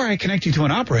 before I connect you to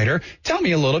an operator, tell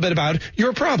me a little bit about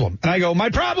your problem. And I go, my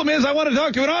problem is I want to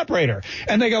talk to an operator.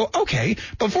 And they go, okay,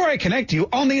 before I connect you,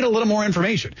 I'll need a little more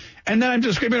information. And then I'm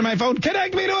just screaming at my phone,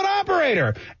 connect me to an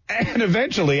operator. And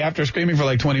eventually, after screaming for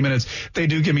like 20 minutes, they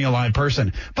do give me a live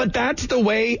person. But that's the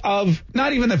way of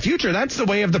not even the future. That's the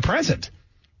way of the present.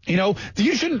 You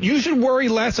should worry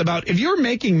less about, if you're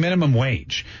making minimum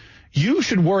wage, you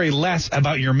should worry less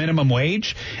about your minimum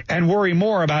wage and worry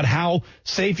more about how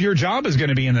safe your job is going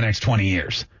to be in the next 20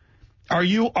 years. Are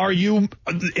you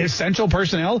essential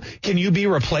personnel? Can you be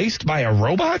replaced by a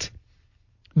robot?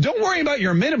 Don't worry about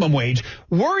your minimum wage.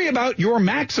 Worry about your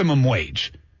maximum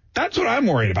wage. That's what I'm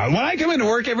worried about. When I come into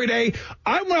work every day,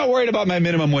 I'm not worried about my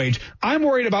minimum wage. I'm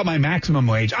worried about my maximum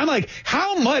wage. I'm like,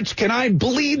 how much can I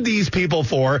bleed these people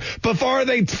for before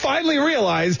they finally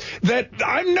realize that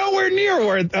I'm nowhere near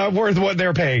worth what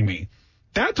they're paying me?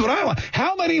 That's what I want.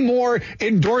 How many more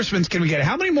endorsements can we get?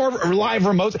 How many more live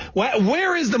remotes?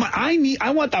 Where is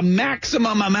I want the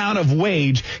maximum amount of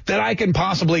wage that I can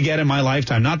possibly get in my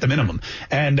lifetime, not the minimum.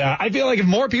 And I feel like if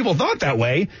more people thought that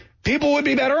way, people would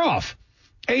be better off.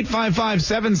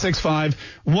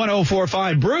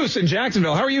 855-765-1045. Bruce in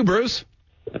Jacksonville. How are you, Bruce?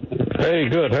 Hey,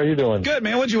 good. How you doing? Good,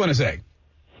 man. What do you want to say?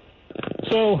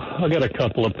 So I got a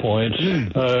couple of points. You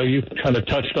kind of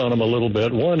touched on them a little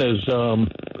bit. One is the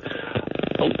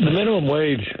minimum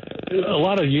wage. A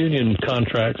lot of union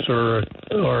contracts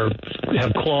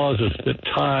have clauses that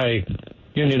tie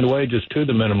union wages to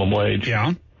the minimum wage.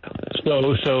 Yeah.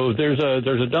 So there's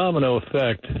a domino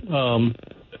effect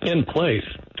in place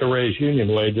to raise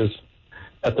union wages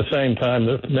at the same time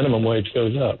the minimum wage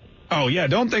goes up. Oh, yeah.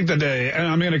 Don't think that and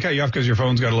I'm going to cut you off because your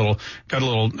phone's got a little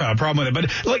problem with it.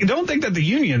 But don't think that the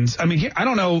unions, I mean, I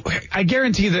don't know. I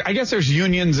guarantee that I guess there's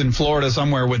unions in Florida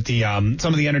somewhere with the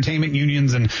some of the entertainment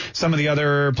unions and some of the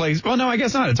other places. Well, no, I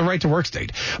guess not. It's a right to work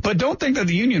state. But don't think that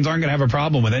the unions aren't going to have a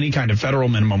problem with any kind of federal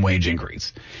minimum wage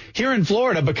increase. Here in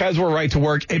Florida, because we're right to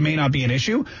work, it may not be an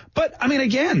issue. But, I mean,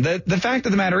 again, the fact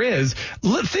of the matter is,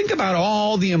 think about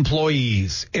all the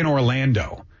employees in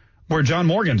Orlando, where John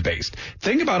Morgan's based.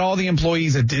 Think about all the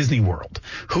employees at Disney World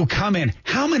who come in.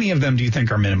 How many of them do you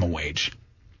think are minimum wage?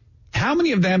 How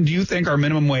many of them do you think are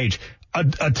minimum wage?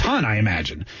 A ton, I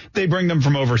imagine. They bring them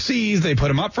from overseas. They put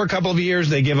them up for a couple of years.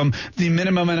 They give them the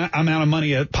minimum amount of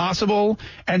money possible.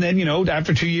 And then,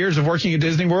 after 2 years of working at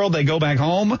Disney World, they go back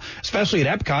home, especially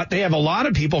at Epcot. They have a lot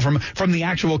of people from the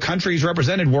actual countries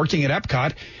represented working at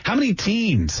Epcot. How many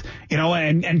teens,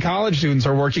 and college students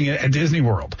are working at Disney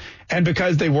World? And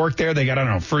because they work there, they got, I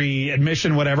don't know, free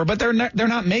admission, whatever, but they're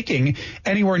not making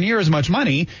anywhere near as much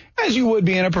money as you would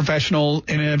be in a professional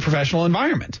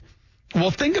environment. Well,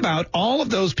 think about all of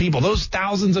those people, those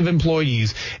thousands of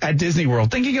employees at Disney World.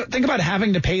 Think about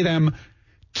having to pay them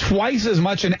twice as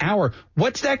much an hour.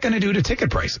 What's that going to do to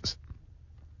ticket prices?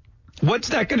 What's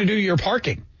that going to do to your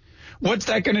parking? What's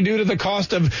that going to do to the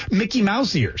cost of Mickey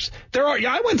Mouse ears?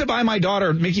 I went to buy my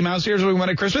daughter Mickey Mouse ears when we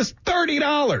went at Christmas,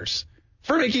 $30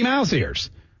 for Mickey Mouse ears.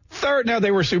 Now,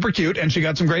 they were super cute, and she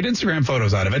got some great Instagram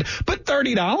photos out of it, but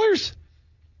 $30?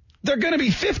 They're going to be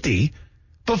 $50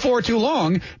 before too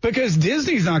long because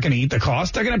Disney's not going to eat the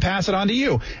cost. They're going to pass it on to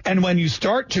you. And when you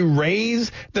start to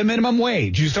raise the minimum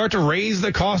wage, you start to raise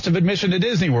the cost of admission to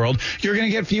Disney World, you're going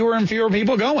to get fewer and fewer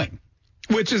people going,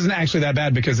 which isn't actually that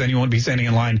bad because then you won't be standing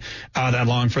in line that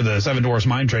long for the Seven Dwarfs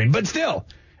Mine Train. But still,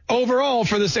 overall,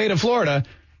 for the state of Florida,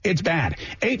 it's bad.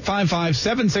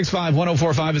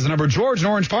 855-765-1045 is the number. George in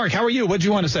Orange Park, how are you? What do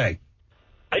you want to say?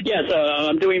 Yes,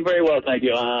 I'm doing very well, thank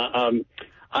you.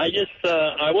 I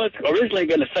was originally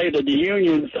going to say that the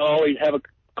unions always have a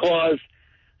clause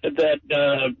that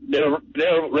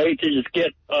their wages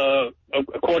get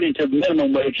according to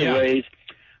minimum wage raise.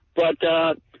 But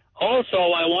also,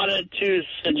 I wanted to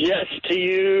suggest to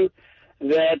you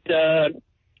that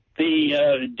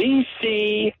the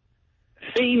D.C.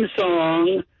 theme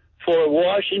song for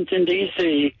Washington,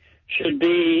 D.C. should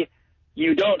be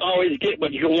 "You Don't Always Get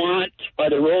What You Want" by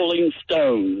the Rolling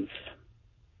Stones.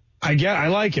 I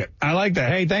like it. I like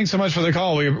that. Hey, thanks so much for the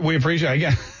call. We appreciate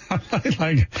it. I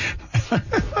like it.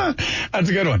 That's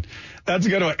a good one.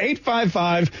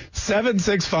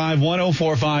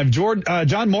 855-765-1045.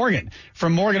 John Morgan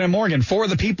from Morgan & Morgan for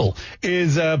the People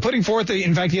is putting forth,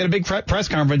 in fact, he had a big press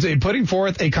conference, putting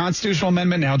forth a constitutional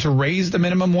amendment now to raise the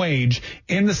minimum wage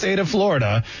in the state of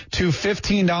Florida to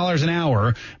 $15 an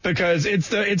hour because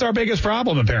it's our biggest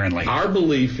problem, apparently. Our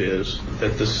belief is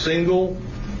that the single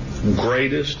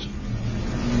greatest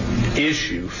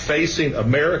issue facing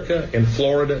America and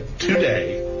Florida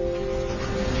today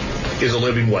is a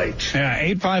living wage. Yeah,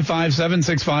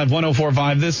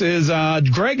 855-765-1045. This is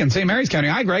Greg in St. Mary's County.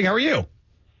 Hi, Greg. How are you?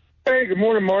 Hey, good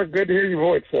morning, Mark. Good to hear your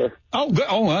voice, sir. Oh, good.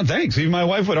 Oh, thanks. Even my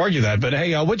wife would argue that. But,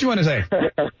 hey, what do you want to say?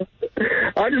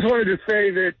 I just wanted to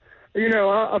say that,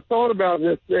 I've thought about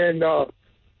this, and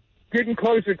getting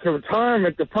closer to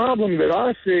retirement, the problem that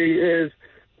I see is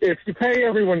if you pay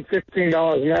everyone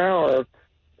 $15 an hour,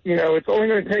 it's only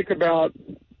going to take about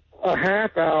a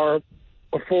half hour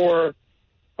before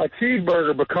a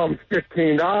cheeseburger becomes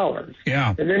 $15.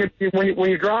 Yeah. And then when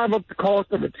you drive up the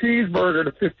cost of a cheeseburger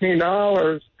to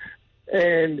 $15,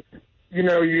 and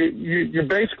you're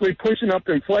basically pushing up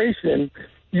inflation,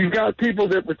 you've got people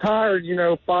that retired,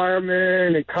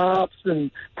 firemen and cops and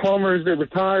plumbers that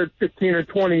retired 15 or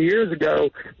 20 years ago.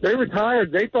 They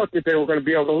retired. They thought that they were going to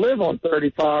be able to live on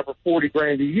 35 or 40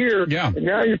 grand a year. Yeah. And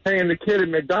now you're paying the kid at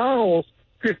McDonald's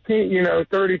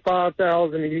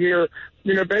 35,000 a year.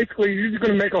 Basically you're just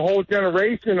going to make a whole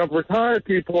generation of retired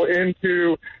people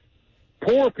into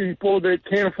poor people that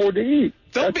can't afford to eat.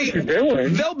 That's what you're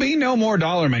doing. There'll be no more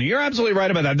dollar menu. You're absolutely right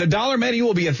about that. The dollar menu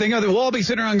will be a thing. We'll all be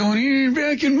sitting around going,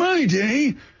 back in my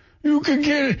day, you could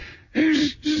get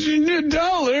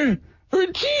 $1 for a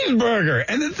cheeseburger.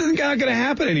 And this is not going to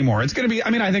happen anymore. It's going to be,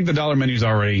 I think the dollar menu's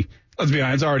already, let's be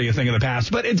honest, it's already a thing of the past,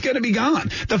 but it's going to be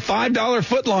gone. The $5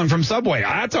 footlong from Subway,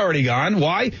 that's already gone.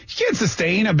 Why? You can't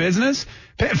sustain a business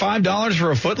paying $5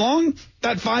 for a footlong.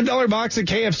 That $5 box at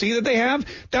KFC that they have,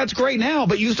 that's great now,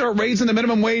 but you start raising the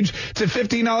minimum wage to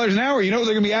 $15 an hour. You know what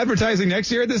they're going to be advertising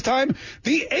next year at this time?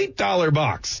 The $8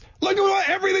 box. Look at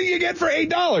everything you get for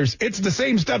 $8. It's the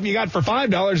same stuff you got for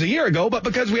 $5 a year ago, but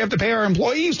because we have to pay our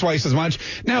employees twice as much,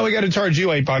 now we got to charge you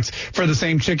 $8 for the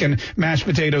same chicken, mashed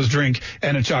potatoes, drink,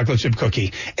 and a chocolate chip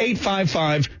cookie.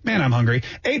 855, man, I'm hungry.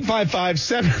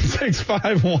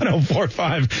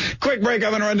 855-765-1045. Quick break.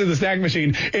 I'm going to run to the snack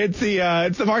machine. It's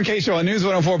the Mark Kaye Show on News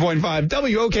 104.5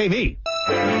 WOKV.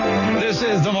 This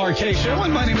is the Mark Kaye Show,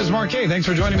 and my name is Mark Kaye. Thanks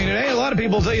for joining me today. A lot of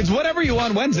people say it's whatever you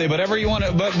want Wednesday, but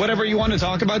whatever you want to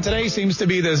talk about today seems to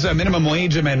be this minimum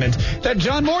wage amendment that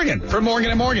John Morgan from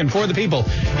Morgan & Morgan for the People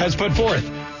has put forth.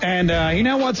 And he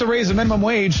now wants to raise the minimum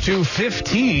wage to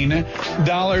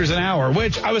 $15 an hour,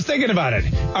 which I was thinking about it.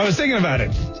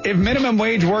 If minimum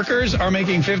wage workers are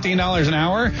making $15 an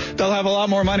hour, they'll have a lot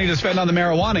more money to spend on the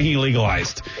marijuana he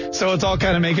legalized. So it's all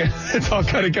kind of making sense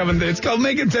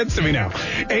to me now.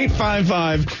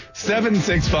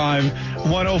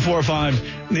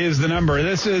 855-765-1045 is the number.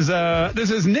 This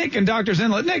is Nick and Doctor's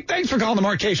Inlet. Nick, thanks for calling the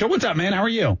Mark Kaye Show. What's up, man? How are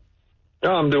you? Oh,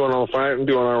 I'm doing all fine. I'm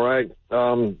doing all right.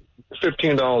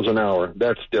 $15 an hour.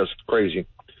 That's just crazy.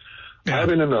 Yeah. I've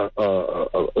been in a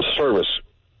service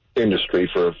industry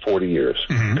for 40 years,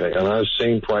 okay, and I've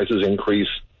seen prices increase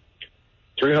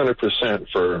 300%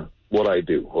 for what I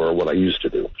do or what I used to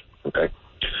do, okay?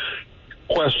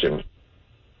 Question,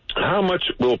 how much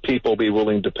will people be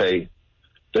willing to pay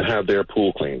to have their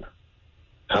pool cleaned?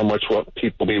 How much will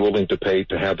people be willing to pay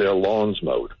to have their lawns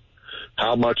mowed?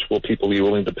 How much will people be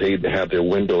willing to pay to have their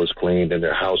windows cleaned and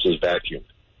their houses vacuumed?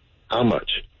 How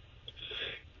much?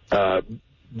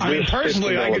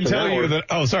 Personally, I can tell you that.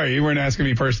 Oh, sorry, you weren't asking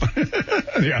me personally.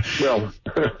 Yeah. Well,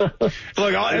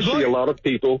 look, I see a lot of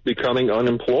people becoming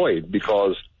unemployed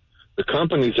because the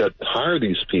companies that hire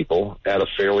these people at a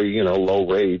fairly, low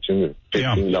wage and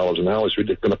 $15 an hour is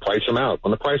going to price them out.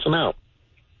 A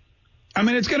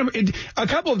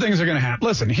couple of things are going to happen.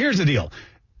 Listen, here's the deal.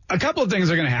 A couple of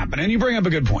things are going to happen, and you bring up a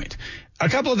good point. A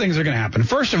couple of things are going to happen.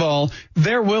 First of all,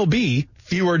 there will be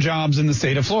fewer jobs in the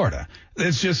state of Florida.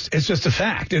 It's just a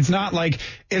fact. It's not like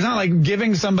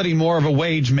giving somebody more of a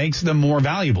wage makes them more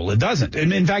valuable. It doesn't.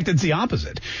 In fact, it's the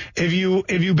opposite. If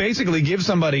you basically give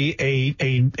somebody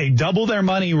a double their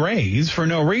money raise for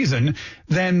no reason,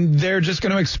 then they're just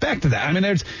going to expect that.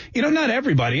 There's, not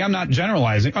everybody. I'm not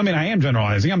generalizing. I am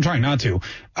generalizing. I'm trying not to.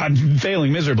 I'm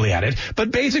failing miserably at it.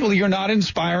 But basically, you're not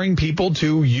inspiring people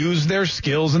to use their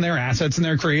skills and their assets and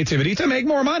their creativity to make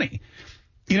more money.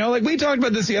 We talked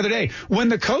about this the other day. When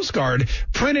the Coast Guard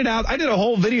printed out, I did a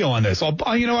whole video on this. I'm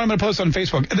going to post on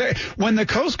Facebook. When the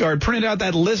Coast Guard printed out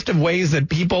that list of ways that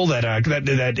people that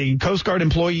the Coast Guard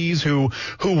employees who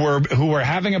were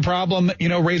having a problem,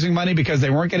 raising money because they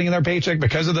weren't getting their paycheck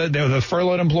because of the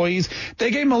furloughed employees, they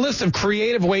gave them a list of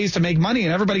creative ways to make money,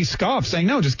 and everybody scoffed, saying,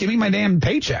 "No, just give me my damn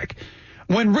paycheck."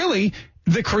 When really,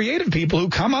 the creative people who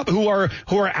come up, who are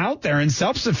out there and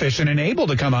self-sufficient and able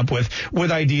to come up with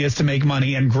ideas to make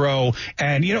money and grow.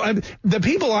 And, the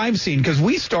people I've seen, because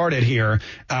we started here,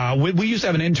 we used to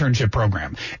have an internship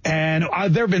program. And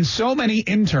there have been so many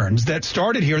interns that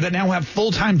started here that now have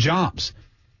full-time jobs.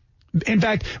 In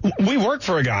fact, we work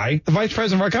for a guy, the vice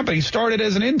president of our company, started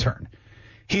as an intern.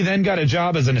 He then got a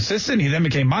job as an assistant. He then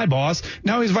became my boss.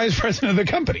 Now he's vice president of the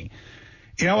company.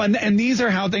 And these are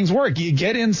how things work. You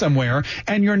get in somewhere,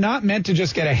 and you're not meant to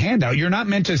just get a handout. You're not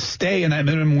meant to stay in that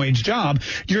minimum wage job.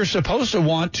 You're supposed to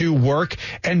want to work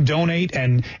and donate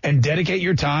and dedicate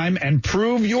your time and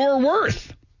prove your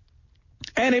worth.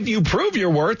 And if you prove your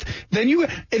worth, then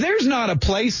there's not a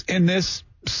place in this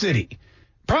city,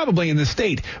 probably in the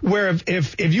state where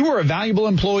if you were a valuable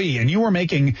employee and you were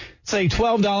making, say,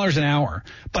 $12 an hour,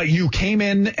 but you came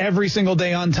in every single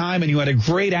day on time and you had a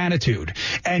great attitude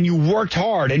and you worked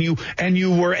hard and you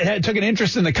took an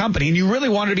interest in the company and you really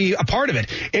wanted to be a part of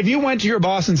it. If you went to your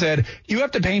boss and said, you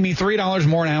have to pay me $3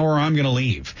 more an hour or I'm going to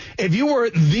leave. If you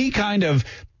were the kind of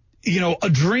a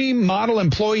dream model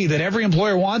employee that every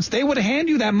employer wants, they would hand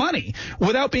you that money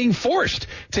without being forced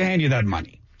to hand you that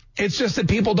money. It's just that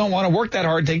people don't want to work that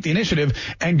hard, take the initiative,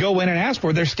 and go in and ask for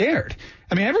it. They're scared.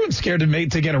 I mean, everyone's scared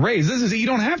to get a raise. You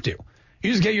don't have to.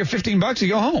 You just get your $15, you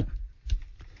go home.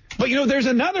 But, there's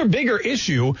another bigger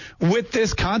issue with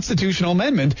this constitutional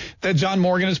amendment that John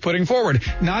Morgan is putting forward.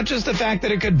 Not just the fact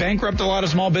that it could bankrupt a lot of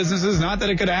small businesses, not that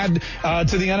it could add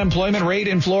to the unemployment rate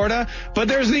in Florida, but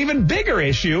there's an even bigger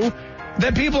issue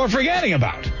that people are forgetting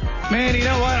about. Man, you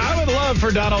know what? I would love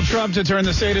for Donald Trump to turn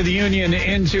the State of the Union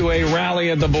into a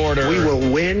rally at the border. We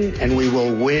will win, and we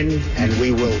will win, and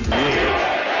we will win.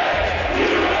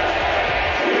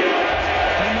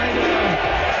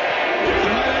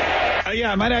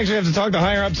 I might actually have to talk to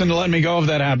higher ups into letting me go if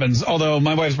that happens. Although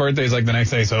my wife's birthday is like the next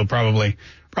day, so probably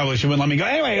she wouldn't let me go.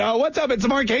 Anyway, what's up? It's the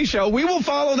Mark Kaye Show. We will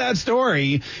follow that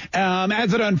story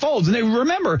as it unfolds. And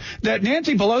remember that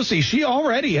Nancy Pelosi, she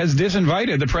already has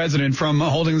disinvited the president from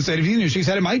holding the State of the Union. She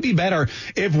said it might be better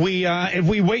if we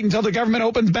wait until the government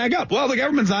opens back up. Well, the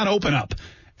government's not open up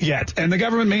yet, and the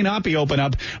government may not be open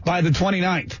up by the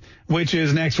 29th, which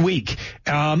is next week.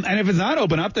 And if it's not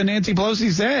open up, then Nancy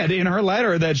Pelosi said in her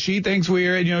letter that she thinks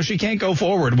she can't go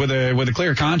forward with a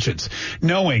clear conscience,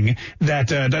 knowing that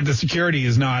the security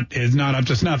is not up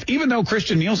to snuff. Even though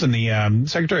Christian Nielsen, the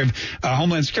Secretary of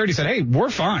Homeland Security, said, "Hey,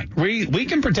 we're fine. We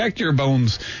can protect your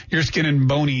bones, your skin and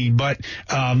bony butt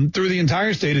through the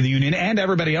entire State of the Union and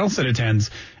everybody else that attends."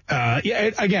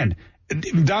 Again,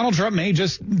 Donald Trump may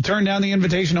just turn down the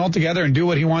invitation altogether and do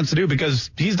what he wants to do because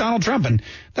he's Donald Trump, and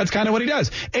that's kind of what he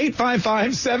does.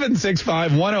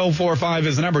 855-765-1045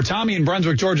 is the number. Tommy in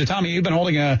Brunswick, Georgia. Tommy, you've been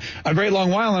holding a great long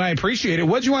while, and I appreciate it.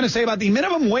 What do you want to say about the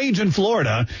minimum wage in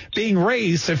Florida being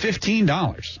raised to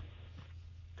 $15?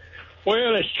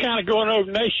 Well, it's kind of going over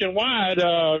nationwide.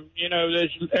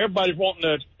 Everybody's wanting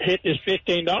to hit this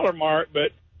 $15 mark,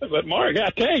 but Mark,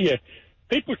 I tell you,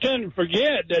 people tend to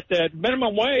forget that the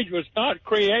minimum wage was not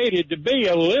created to be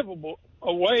a livable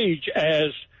wage,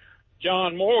 as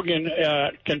John Morgan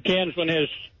contends when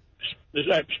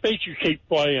that speech you keep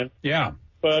playing. Yeah.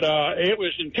 But it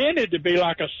was intended to be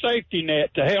like a safety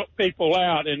net to help people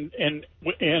out and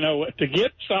to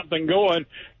get something going,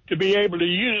 to be able to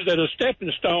use it as a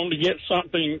stepping stone to get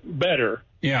something better.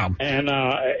 Yeah.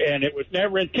 And it was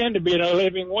never intended to be a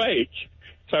living wage.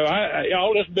 So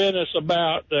all this business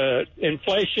about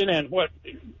inflation and what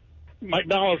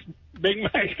McDonald's Big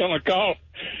Mac's going to cost,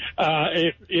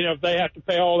 if they have to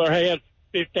pay all their heads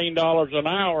 $15 an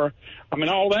hour, I mean,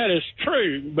 all that is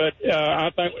true. But I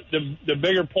think the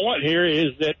bigger point here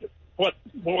is that what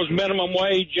was minimum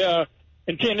wage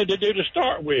intended to do to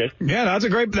start with. Yeah, that's a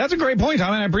great point,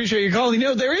 Tom, and I appreciate you calling.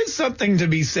 There is something to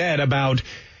be said about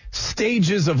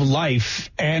stages of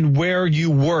life and where you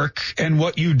work and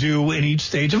what you do in each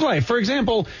stage of life. For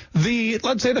example,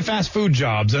 let's say the fast food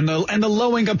jobs and the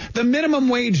low income, the minimum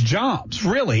wage jobs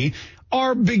really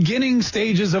are beginning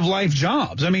stages of life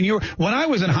jobs. I mean, when I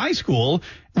was in high school,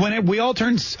 we all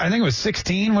turned, I think it was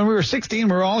 16. When we were 16,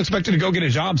 we were all expected to go get a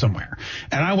job somewhere.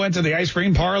 And I went to the ice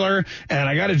cream parlor and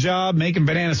I got a job making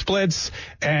banana splits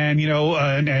and,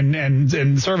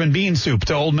 and serving bean soup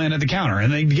to old men at the counter.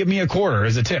 And they'd give me a quarter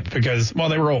as a tip because, well,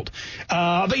 they were old.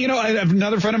 But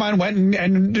another friend of mine went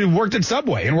and worked at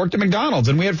Subway and worked at McDonald's.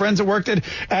 And we had friends that worked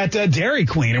at Dairy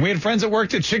Queen. And we had friends that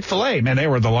worked at Chick-fil-A. Man, they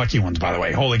were the lucky ones, by the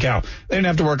way. Holy cow. They didn't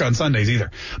have to work on Sundays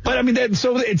either. But I mean,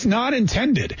 so it's not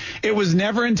intended. It was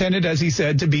never intended, as he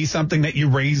said, to be something that you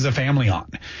raise a family on.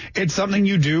 It's something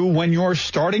you do when you're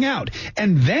starting out.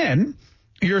 And then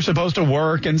you're supposed to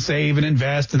work and save and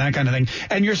invest and that kind of thing.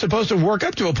 And you're supposed to work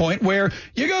up to a point where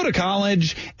you go to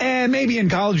college, and maybe in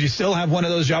college you still have one of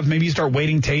those jobs. Maybe you start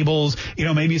waiting tables.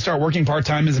 Maybe you start working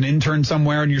part-time as an intern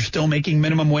somewhere and you're still making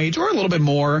minimum wage or a little bit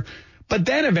more. But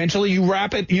then eventually you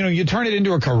wrap it, you turn it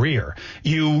into a career.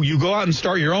 You go out and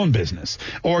start your own business,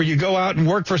 or you go out and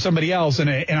work for somebody else in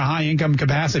a high income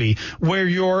capacity where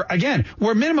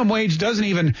where minimum wage doesn't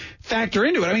even factor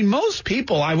into it. I mean, most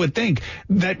people, I would think,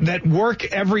 that work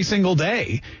every single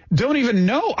day don't even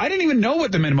know. I didn't even know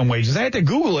what the minimum wage is. I had to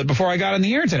Google it before I got on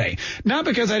the air today. Not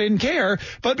because I didn't care,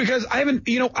 but because I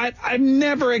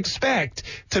never expect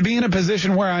to be in a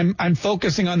position where I'm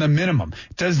focusing on the minimum.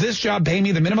 Does this job pay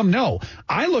me the minimum? No. example.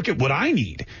 I look at what I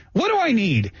need. What do I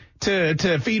need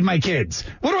to feed my kids?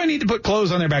 What do I need to put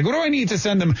clothes on their back? What do I need to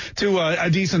send them to a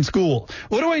decent school?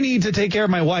 What do I need to take care of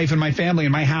my wife and my family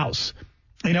and my house?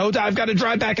 You know, I've got to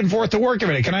drive back and forth to work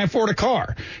every day. Can I afford a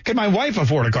car? Can my wife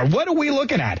afford a car? What are we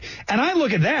looking at? And I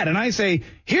look at that and I say,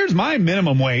 here's my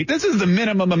minimum wage. This is the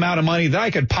minimum amount of money that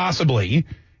I could possibly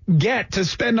get to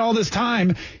spend all this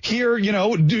time here, you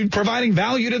know, providing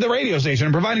value to the radio station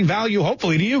and providing value,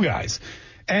 hopefully, to you guys.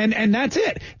 And that's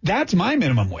it. That's my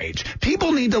minimum wage.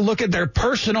 People need to look at their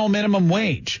personal minimum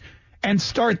wage and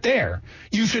start there.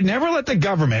 You should never let the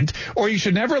government, or you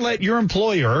should never let your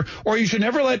employer, or you should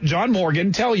never let John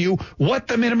Morgan tell you what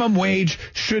the minimum wage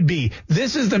should be.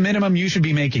 This is the minimum you should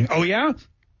be making. Oh, yeah?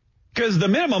 Because the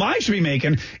minimum I should be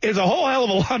making is a whole hell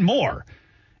of a lot more.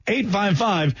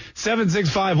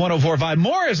 855-765-1045.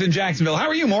 Morris in Jacksonville. How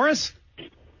are you, Morris?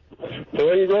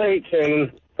 Doing great,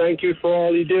 and thank you for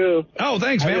all you do. Oh,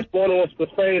 thanks, man. I just want to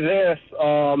say this.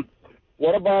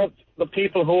 What about the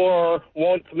people who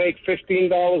want to make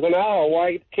 $15 an hour?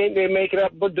 Why can't they make it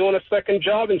up by doing a second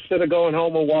job instead of going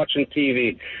home and watching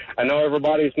TV? I know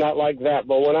everybody's not like that,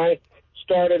 but when I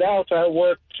started out, I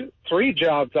worked 3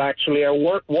 jobs, actually. I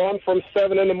worked one from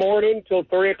 7 in the morning till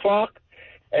 3 o'clock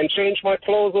and changed my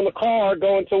clothes in the car,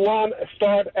 going to one,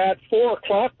 start at 4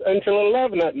 o'clock until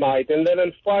 11 at night, and then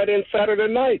on Friday and Saturday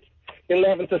night,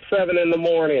 11 to 7 in the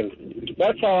morning.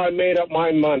 That's how I made up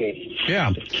my money.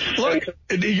 Yeah. Look,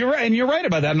 you're right, and you're right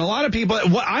about that. And a lot of people,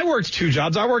 I worked 2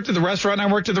 jobs. I worked at the restaurant and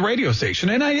I worked at the radio station.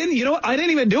 And I didn't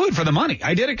even do it for the money.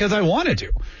 I did it because I wanted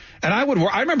to. And I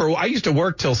remember I used to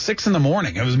work till 6 in the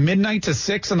morning. It was midnight to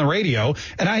 6 on the radio,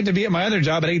 and I had to be at my other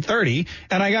job at 8:30,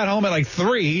 and I got home at like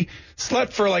 3,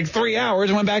 slept for like 3 hours,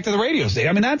 and went back to the radio station.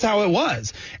 I mean, that's how it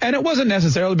was. And it wasn't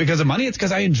necessarily because of money. It's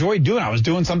because I enjoyed doing it. I was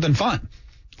doing something fun.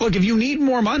 Look, if you need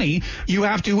more money, you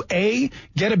have to, A,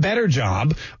 get a better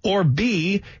job, or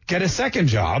B, get a second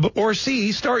job, or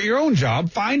C, start your own job,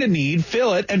 find a need,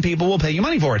 fill it, and people will pay you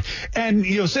money for it. And,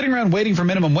 you know, sitting around waiting for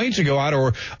minimum wage to go out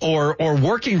or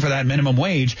working for that minimum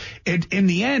wage, in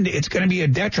the end, it's going to be a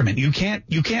detriment. You can't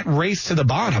race to the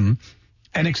bottom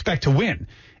and expect to win.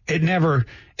 It never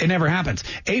happens.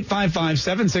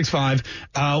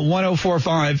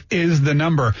 855-765-1045 is the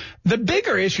number. The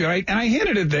bigger issue, and I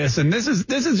hinted at this, and this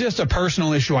is just a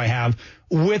personal issue I have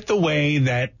with the way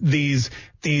that these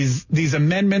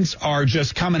amendments are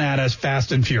just coming at us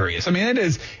fast and furious. I mean,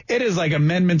 it is like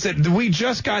amendments that we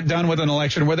just got done with an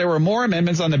election where there were more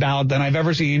amendments on the ballot than I've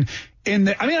ever seen.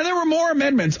 There were more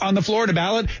amendments on the Florida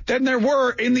ballot than there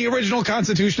were in the original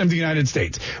Constitution of the United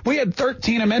States. We had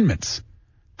 13 amendments.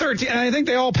 13, and I think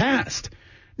they all passed.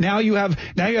 Now you have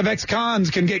ex-cons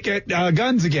can get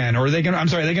guns again, or they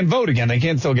can vote again. They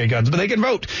can't still get guns, but they can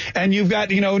vote. And you've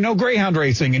got, no greyhound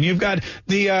racing, and you've got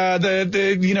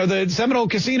the Seminole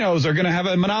casinos are going to have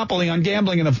a monopoly on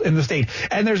gambling in the state.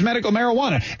 And there's medical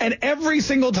marijuana. And every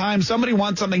single time somebody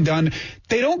wants something done,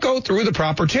 they don't go through the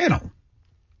proper channel.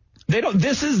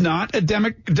 This is not a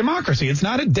democracy. It's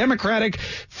not a democratic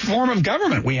form of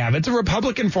government we have. It's a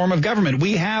Republican form of government.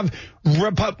 We have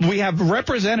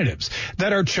representatives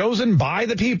that are chosen by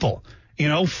the people,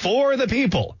 for the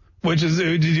people, which is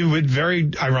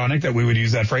very ironic that we would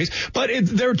use that phrase. But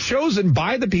they're chosen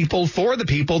by the people, for the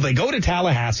people. They go to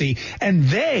Tallahassee, and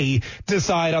they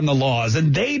decide on the laws,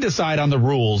 and they decide on the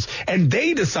rules, and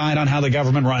they decide on how the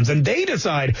government runs, and they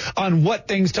decide on what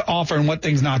things to offer and what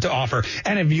things not to offer.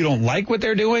 And if you don't like what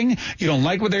they're doing, you don't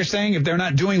like what they're saying, if they're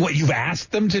not doing what you've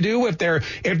asked them to do, if they're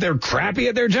crappy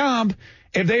at their job,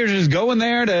 if they're just going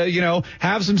there to,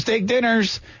 have some steak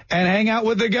dinners and hang out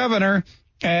with the governor,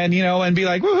 and and be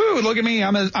like, woohoo, look at me,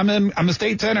 I'm a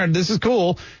state senator, this is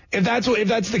cool. If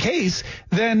that's the case,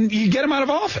 then you get them out of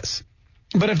office.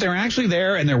 But if they're actually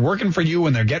there and they're working for you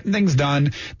and they're getting things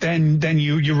done, then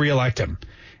you reelect them.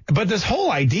 But this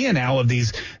whole idea now of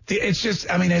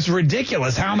it's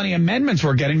ridiculous how many amendments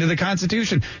we're getting to the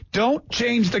Constitution. Don't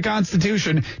change the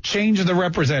Constitution, change the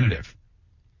representative.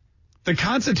 The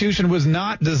Constitution was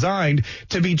not designed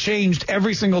to be changed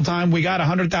every single time we got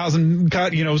 100,000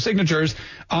 signatures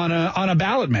on a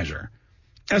ballot measure.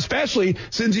 Especially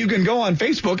since you can go on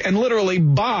Facebook and literally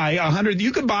buy 100.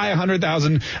 You could buy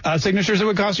 100,000 signatures. It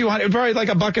would cost you probably like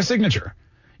 $1 a signature.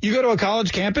 You go to a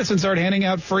college campus and start handing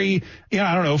out free, free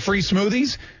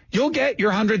smoothies. You'll get your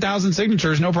 100,000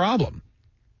 signatures, no problem.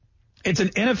 It's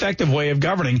an ineffective way of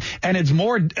governing, and it's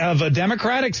more of a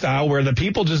democratic style where the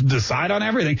people just decide on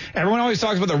everything. Everyone always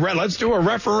talks about let's do a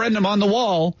referendum on the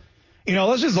wall.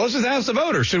 Let's just ask the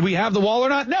voters, should we have the wall or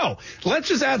not? No, let's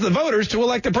just ask the voters to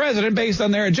elect the president based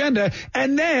on their agenda,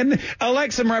 and then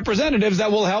elect some representatives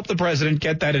that will help the president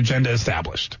get that agenda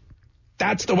established.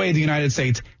 That's the way the United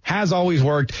States has always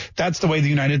worked. That's the way the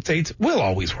United States will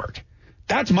always work.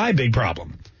 That's my big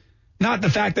problem. Not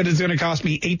the fact that it's going to cost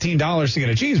me $18 to get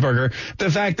a cheeseburger. The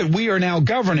fact that we are now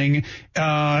governing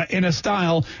in a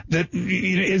style that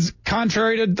is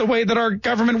contrary to the way that our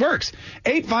government works.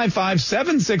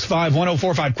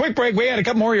 855-765-1045. Quick break. We had a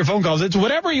couple more of your phone calls. It's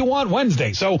Whatever You Want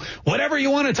Wednesday. So whatever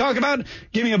you want to talk about,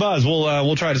 give me a buzz.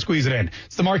 We'll try to squeeze it in.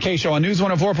 It's the Mark Kaye Show on News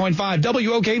 104.5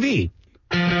 WOKV.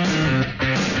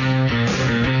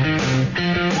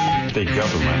 The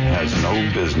government has no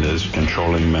business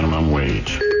controlling minimum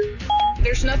wage.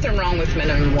 There's nothing wrong with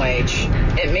minimum wage.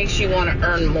 It makes you want to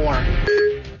earn more.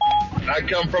 I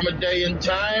come from a day and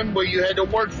time where you had to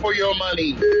work for your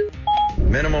money.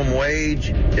 Minimum wage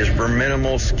is for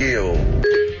minimal skill.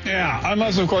 Yeah,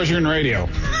 unless, of course, you're in radio.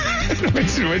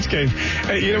 in which case,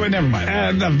 you know what, never mind.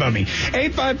 Enough about me.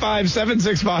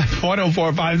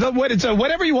 855-765-1045. So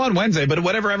whatever you want Wednesday, but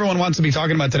whatever everyone wants to be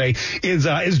talking about today is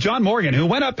John Morgan, who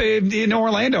went up in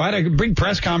Orlando, had a big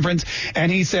press conference, and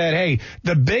he said, hey,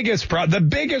 the biggest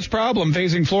problem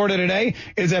facing Florida today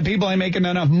is that people ain't making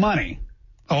enough money.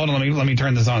 Hold on, let me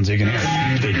turn this on so you can hear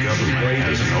it. The government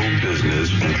has no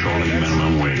business controlling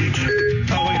minimum wage.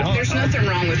 Oh, wait, hold on. There's nothing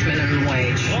wrong with minimum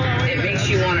wage. It makes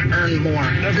you want to earn more.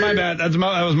 That's my bad. That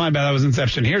was my bad. That was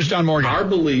Inception. Here's John Morgan. Our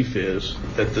belief is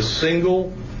that the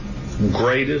single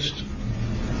greatest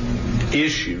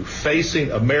issue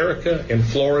facing America and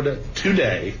Florida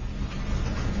today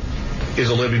is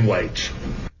a living wage.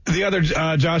 The other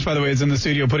Josh, by the way, is in the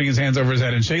studio putting his hands over his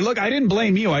head and saying, look, I didn't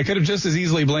blame you. I could have just as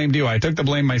easily blamed you. I took the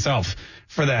blame myself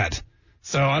for that.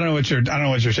 So I don't know what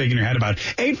you're shaking your head about.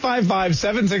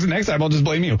 855-76. Next time I'll just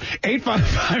blame you.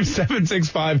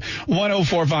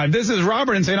 855-765-1045. This is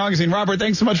Robert in St. Augustine. Robert,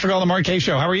 thanks so much for calling the Mark Kaye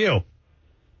Show. How are you?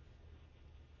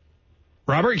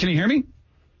 Robert, can you hear me?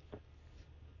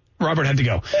 Robert had to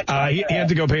go. He had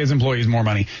to go pay his employees more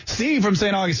money. Steve from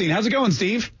St. Augustine. How's it going,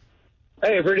 Steve?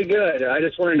 Hey, pretty good. I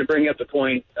just wanted to bring up the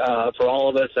point for all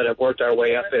of us that have worked our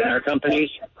way up in our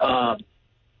companies.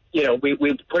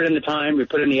 We put in the time, we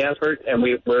put in the effort, and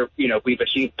we've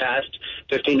achieved past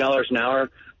 $15 an hour.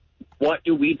 What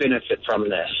do we benefit from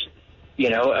this?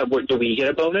 Do we get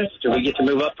a bonus? Do we get to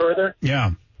move up further?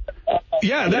 Yeah.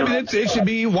 Yeah, it should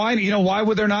be why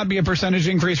would there not be a percentage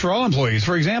increase for all employees?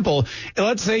 For example,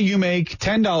 let's say you make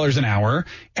 $10 an hour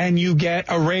and you get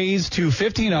a raise to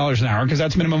 $15 an hour because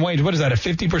that's minimum wage. What is that, a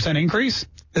 50% increase?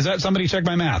 Is that, somebody check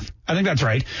my math? I think that's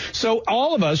right. So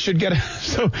all of us should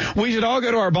so we should all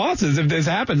go to our bosses if this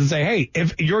happens and say, hey,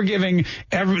 if you're giving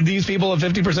these people a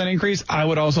 50% increase, I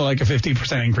would also like a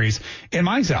 50% increase in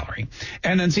my salary.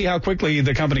 And then see how quickly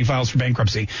the company files for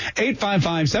bankruptcy.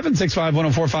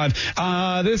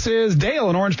 855-765-1045. This is Dale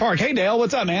in Orange Park. Hey, Dale,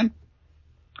 what's up, man?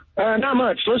 Not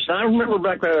much. Listen, I remember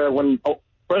back when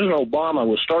President Obama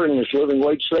was starting this living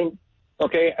wage thing.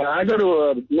 Okay, and I go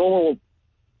to a normal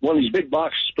one of these big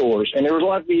box stores, and there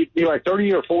was be like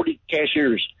 30 or 40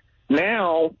 cashiers.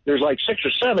 Now there's like 6 or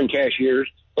 7 cashiers,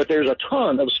 but there's a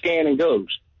ton of scan and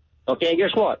goes. Okay, and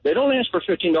guess what? They don't ask for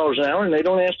 $15 an hour, and they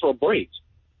don't ask for a break.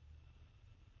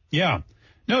 Yeah.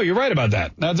 No, you're right about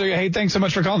that. Hey, thanks so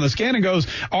much for calling. The scan and goes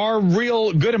are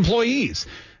real good employees.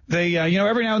 They,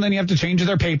 every now and then you have to change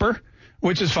their paper,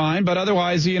 which is fine, but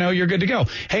otherwise, you're good to go.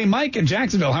 Hey, Mike in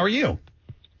Jacksonville, how are you?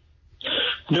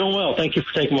 Doing well. Thank you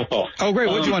for taking my call. Oh, great.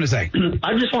 What do you want to say?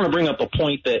 I just want to bring up a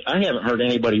point that I haven't heard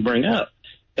anybody bring up,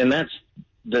 and that's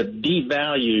the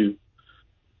devalue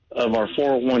of our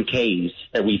 401ks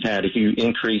that we've had if you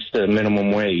increase the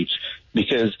minimum wage,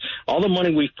 because all the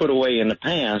money we've put away in the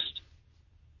past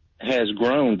has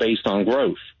grown based on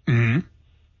growth,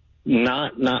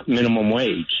 not minimum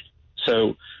wage.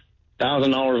 So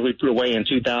 $1,000 we put away in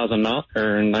 2000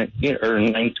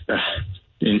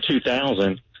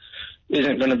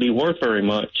 isn't going to be worth very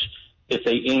much if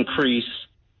they increase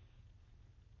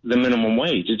the minimum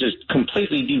wage. It just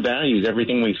completely devalues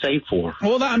everything we save for.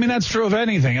 Well, that's true of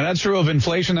anything. And that's true of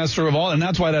inflation. That's true of all. And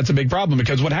that's why that's a big problem,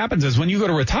 because what happens is when you go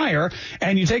to retire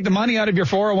and you take the money out of your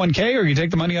 401k or you take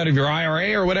the money out of your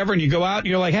IRA or whatever, and you go out and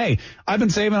you're like, hey, I've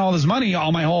been saving all this money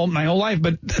all my whole life,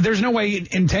 but there's no way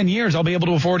in 10 years I'll be able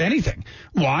to afford anything.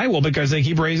 Why? Well, because they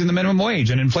keep raising the minimum wage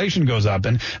and inflation goes up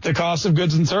and the cost of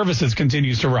goods and services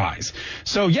continues to rise.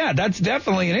 So yeah, that's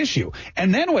definitely an issue.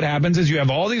 And then what happens is you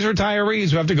have all these retirees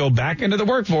who have to go back into the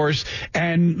workforce,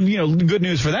 and the good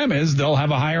news for them is they'll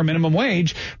have a higher minimum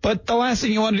wage. But the last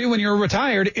thing you want to do when you're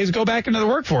retired is go back into the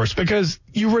workforce, because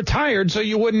you retired so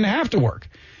you wouldn't have to work.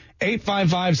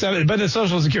 855-7, but the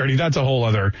Social Security, that's a whole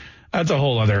other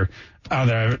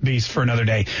beast for another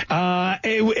day.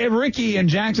 Ricky in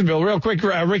Jacksonville, real quick,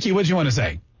 Ricky, what do you want to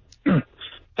say?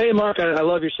 Hey, Hey, Mark, I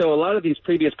love your show. A lot of these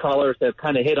previous callers have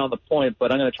kind of hit on the point,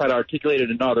 but I'm going to try to articulate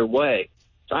it another way.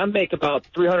 So I make about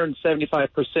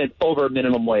 375% over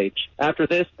minimum wage. After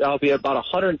this, I'll be about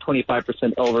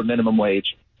 125% over minimum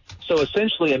wage. So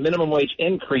essentially, a minimum wage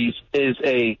increase is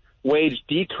a wage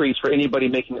decrease for anybody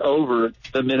making over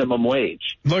the minimum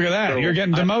wage. Look at that. So you're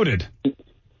getting demoted.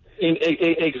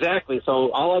 Exactly.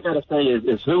 So all I got to say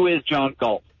is who is John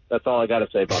Galt? That's all I got to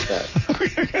say about that.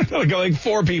 Like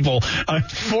 4 people.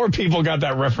 4 people got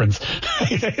that reference.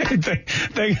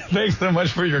 Thanks so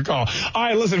much for your call. All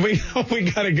right, listen, we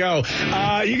got to go.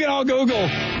 You can all Google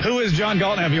who is John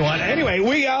Galton if you want. Anyway,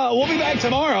 we'll be back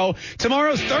tomorrow.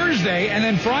 Tomorrow's Thursday, and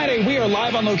then Friday we are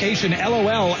live on location,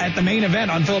 LOL, at the main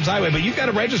event on Phillips Highway. But you've got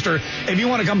to register if you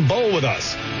want to come bowl with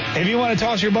us. If you want to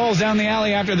toss your balls down the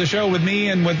alley after the show with me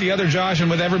and with the other Josh and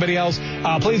with everybody else,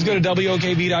 please go to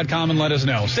WOKV.com and let us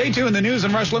know. Stay tuned. The news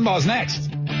and Rush Limbaugh is next.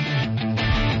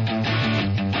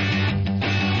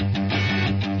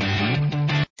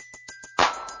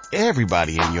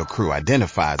 Everybody in your crew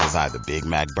identifies as either Big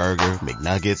Mac Burger,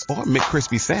 McNuggets, or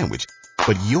McCrispy Sandwich.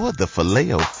 But you're the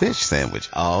Filet-O-Fish Sandwich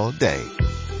all day.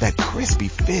 That crispy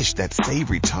fish, that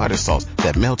savory tartar sauce,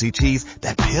 that melty cheese,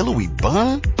 that pillowy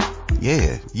bun.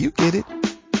 Yeah, you get it.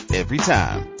 Every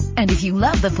time. And if you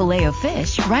love the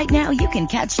Filet-O-Fish, right now you can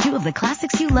catch 2 of the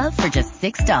classics you love for just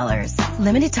 $6.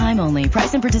 Limited time only.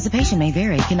 Price and participation may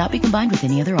vary. Cannot be combined with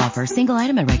any other offer. Single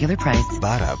item at regular price.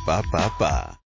 Ba-da-ba-ba-ba.